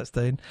marches in, she sits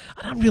down, and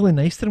I'm really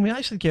nice to her, and we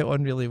actually get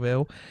on really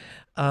well.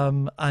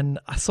 And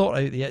I sort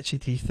out the itchy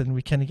teeth, and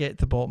we kind of get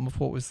to the bottom of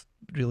what was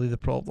really the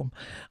problem.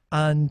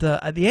 And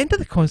at the end of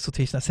the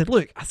consultation, I said,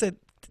 look,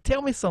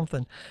 tell me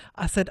something.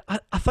 I said,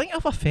 I think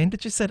I've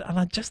offended you, and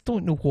I just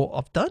don't know what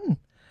I've done.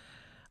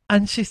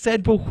 And she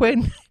said, well,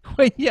 when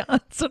you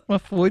answered my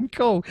phone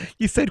call,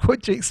 you said,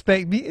 what do you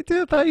expect me to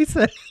do about it?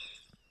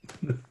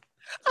 And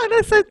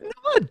I said, no,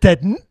 I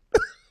didn't.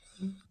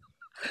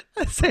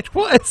 I said,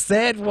 what I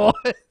said was...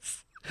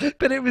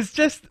 But it was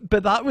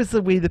but that was the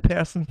way the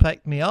person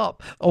picked me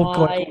up. Oh,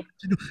 God.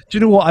 Do you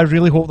know what? I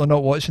really hope they're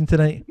not watching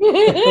tonight. But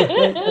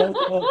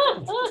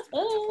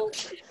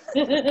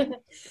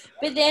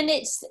then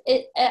it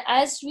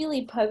is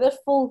really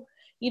powerful,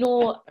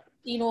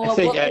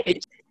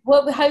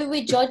 how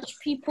we judge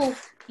people,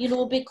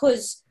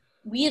 because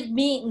we're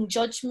making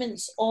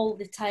judgments all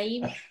the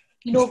time.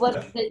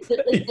 But the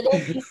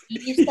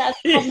refugees that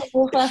have come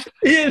over.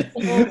 Ian,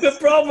 the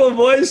problem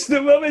was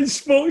the woman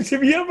spoke to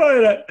me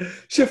about it.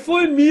 She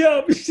phoned me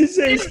up and she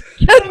says,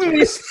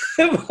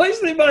 it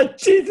wasn't my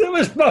teeth, it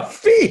was my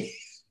feet.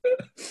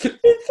 He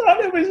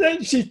thought it was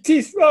itchy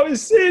teeth, but I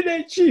was saying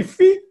itchy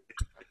feet.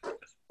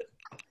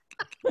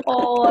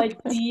 Oh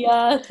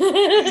dear.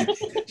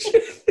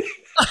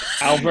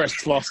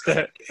 Albert's lost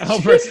it.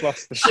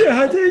 She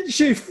had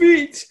itchy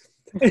feet.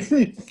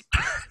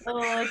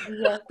 Oh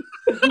dear.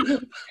 I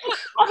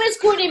was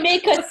going to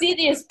make a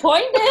serious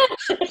point there.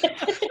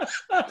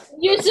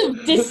 Use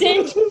of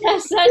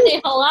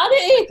descending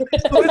hilarity.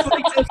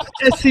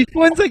 If she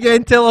phones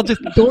again, tell her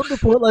just don't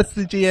report this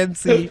to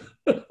GMC.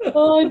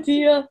 Oh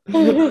dear.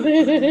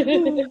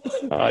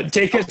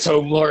 Take us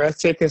home, Laura.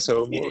 Take us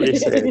home. What were you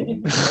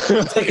saying?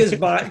 Take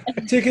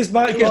us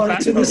back, Laura,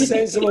 to the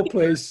sensible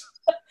place.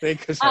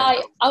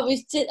 I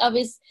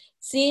was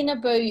saying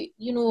about,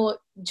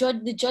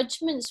 the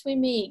judgments we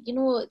make,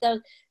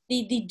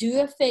 they do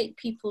affect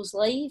people's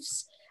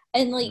lives.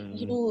 And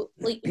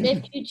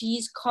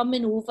refugees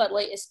coming over,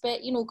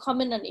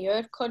 coming into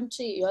our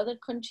country, to other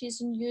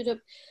countries in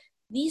Europe,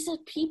 these are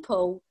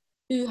people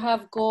who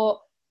have got,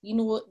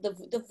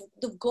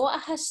 they've got a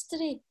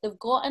history, they've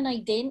got an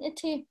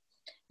identity.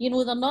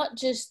 They're not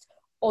just,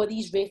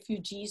 these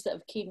refugees that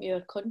have came to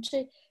our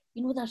country.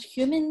 They're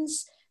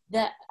humans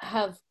that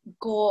have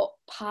got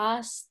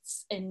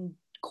pasts and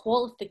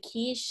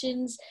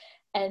qualifications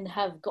and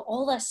have got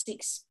all this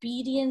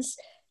experience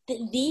that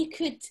they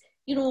could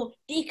you know,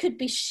 they could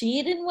be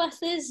sharing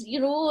with us, you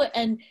know,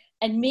 and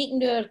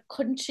making our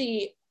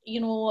country,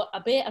 you know, a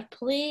better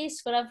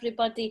place for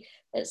everybody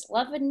that's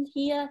living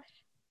here.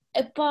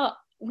 But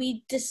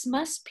we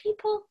dismiss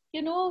people,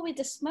 you know, and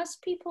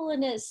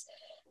it's,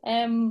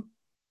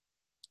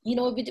 you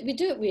know, we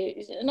do it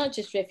with not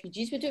just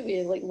refugees, we do it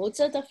with like loads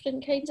of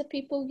different kinds of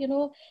people, you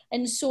know.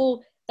 And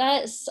so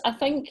that's, I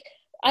think,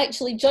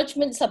 actually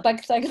judgment's a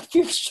big thing I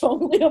feel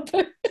strongly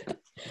about.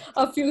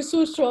 I feel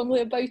so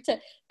strongly about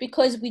it,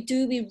 because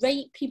we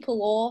write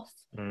people off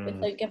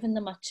without giving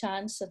them a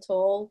chance at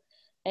all.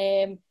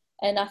 And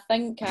I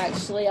think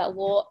actually a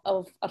lot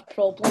of our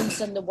problems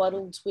in the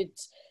world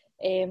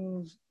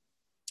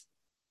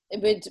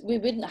we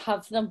wouldn't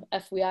have them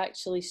if we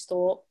actually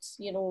stopped,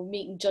 you know,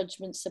 making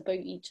judgments about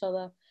each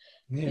other.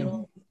 Yeah. You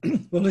know?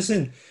 Well,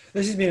 listen,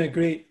 this has been a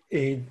great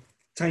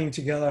time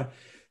together.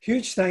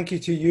 Huge thank you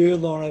to you,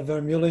 Laura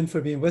Vermeulen,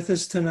 for being with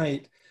us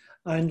tonight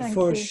and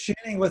for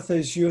sharing with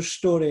us your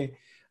story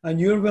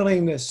and your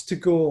willingness to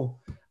go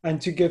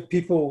and to give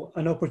people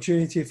an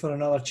opportunity for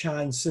another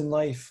chance in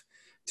life,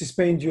 to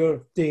spend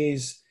your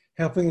days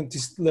helping them to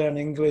learn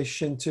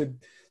English and to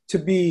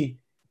be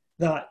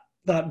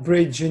that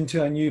bridge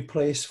into a new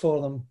place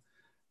for them.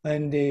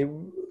 And,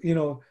 you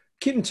know,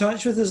 keep in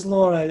touch with us,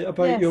 Laura,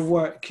 about your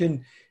work.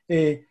 And,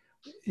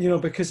 you know,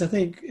 because I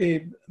think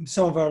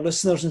some of our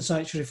listeners in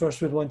Sanctuary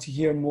First would want to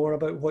hear more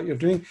about what you're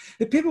doing.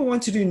 If people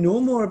wanted to know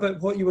more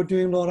about what you were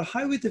doing, Laura,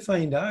 how would they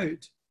find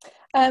out?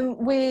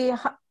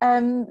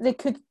 They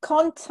could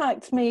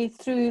contact me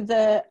through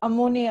the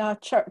Ammonia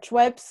Church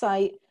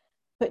website,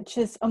 which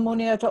is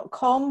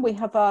ammonia.com. We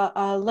have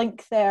a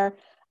link there.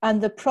 And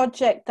the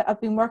project that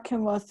I've been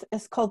working with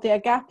is called the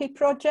Agape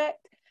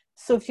Project.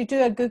 So if you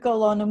do a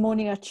Google on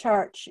Ammonia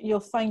Church,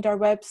 you'll find our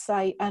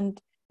website and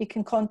you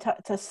can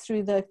contact us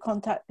through the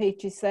contact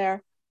pages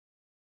there.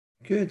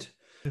 Good.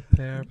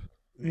 Superb.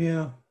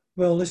 Yeah.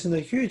 Well, listen, a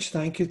huge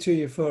thank you to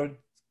you for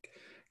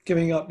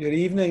giving up your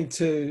evening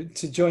to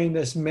join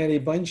this merry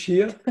bunch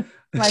here.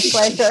 My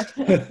pleasure.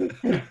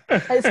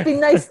 It's been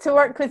nice to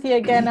work with you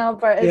again,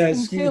 Albert.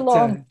 It's been too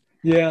long.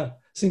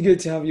 It's been good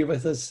to have you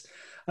with us.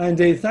 And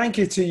thank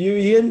you to you,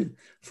 Ian,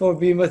 for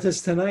being with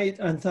us tonight.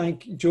 And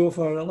thank Joe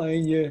for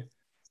allowing you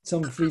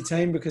some free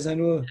time, because I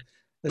know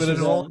this is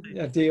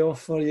a day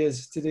off for you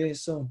today.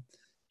 So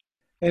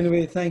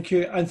anyway, thank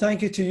you. And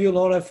thank you to you,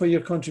 Laura, for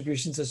your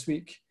contributions this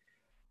week.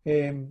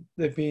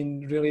 They've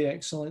been really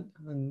excellent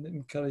and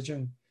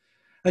encouraging.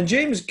 And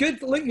James,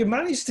 good. Look, you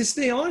managed to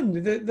stay on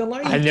the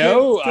line. I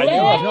know.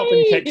 I've not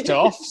been kicked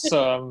off,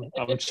 so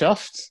I'm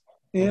chuffed.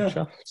 Yeah. I'm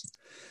chuffed.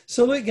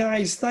 So look,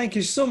 guys, thank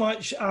you so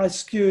much.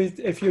 Ask you,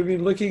 if you've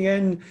been looking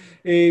in,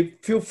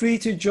 feel free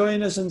to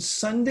join us on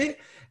Sunday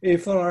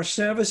for our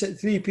service at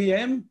 3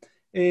 p.m.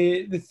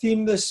 The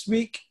theme this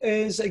week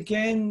is,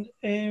 again,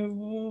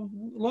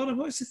 Laura,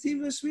 what's the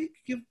theme this week?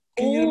 Can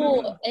you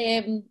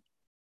remember?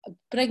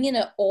 Bringing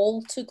it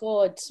all to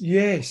God.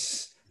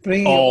 Yes.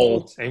 Bringing all,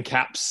 it all. In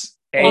caps.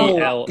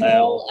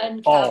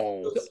 A-L-L.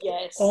 All.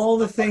 Yes. All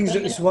the things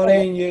that's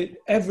worrying you,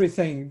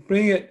 everything.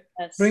 Bring it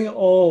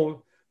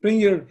all. Bring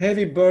your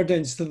heavy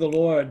burdens to the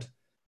Lord.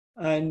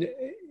 And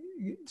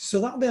so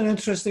that'll be an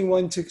interesting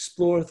one to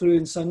explore through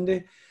on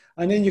Sunday.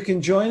 And then you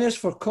can join us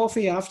for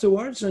coffee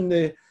afterwards in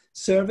the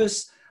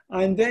service.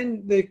 And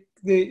then the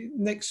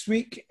next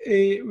week,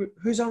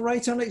 who's our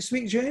writer next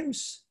week,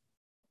 James?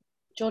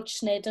 George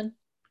Snedden.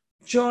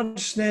 George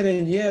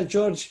Snedden, yeah.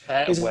 George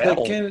is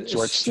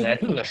George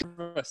Snedden.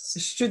 A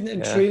student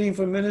in training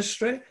for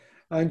ministry.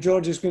 And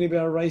George is going to be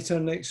our writer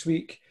next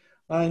week.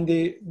 And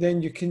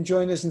then you can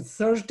join us on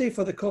Thursday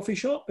for the coffee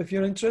shop if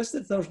you're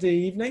interested, Thursday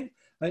evening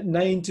at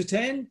 9 to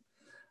 10.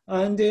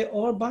 And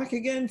or back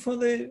again for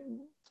the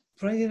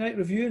Friday Night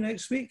Review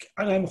next week.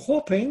 And I'm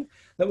hoping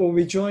that we'll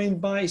be joined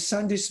by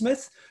Sandy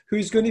Smith,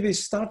 who's going to be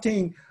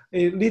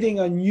leading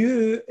a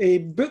new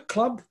book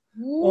club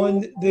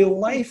on the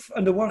life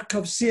and the work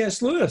of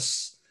C.S.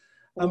 Lewis.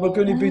 And we're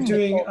going to be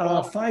doing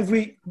a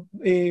 5-week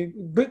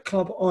book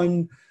club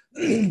on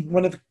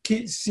one of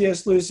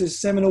C.S. Lewis's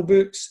seminal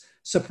books,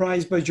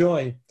 Surprised by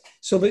Joy.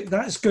 So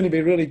that's going to be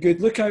really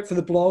good. Look out for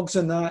the blogs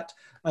and that,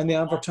 and the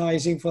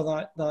advertising for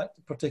that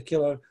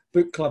particular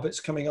book club. It's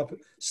coming up. It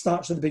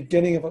starts at the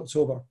beginning of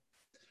October.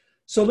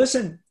 So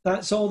listen,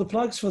 that's all the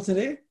plugs for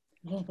today.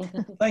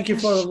 Thank you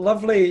for a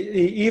lovely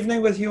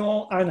evening with you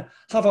all, and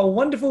have a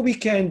wonderful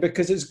weekend,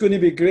 because it's going to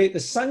be great.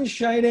 The sun's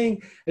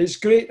shining, it's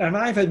great, and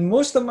I've had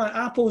most of my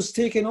apples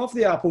taken off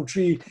the apple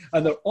tree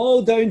and they're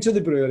all down to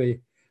the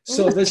brewery.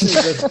 So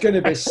there's going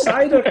to be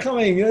cider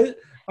coming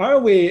our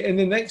way in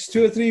the next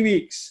 2 or 3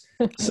 weeks.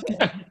 So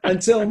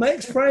until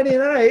next Friday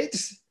night,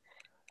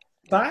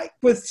 back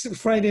with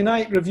Friday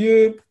Night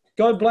Review.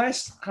 God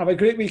bless. Have a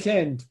great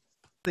weekend.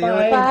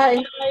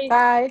 Bye.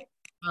 Bye.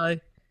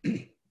 Bye.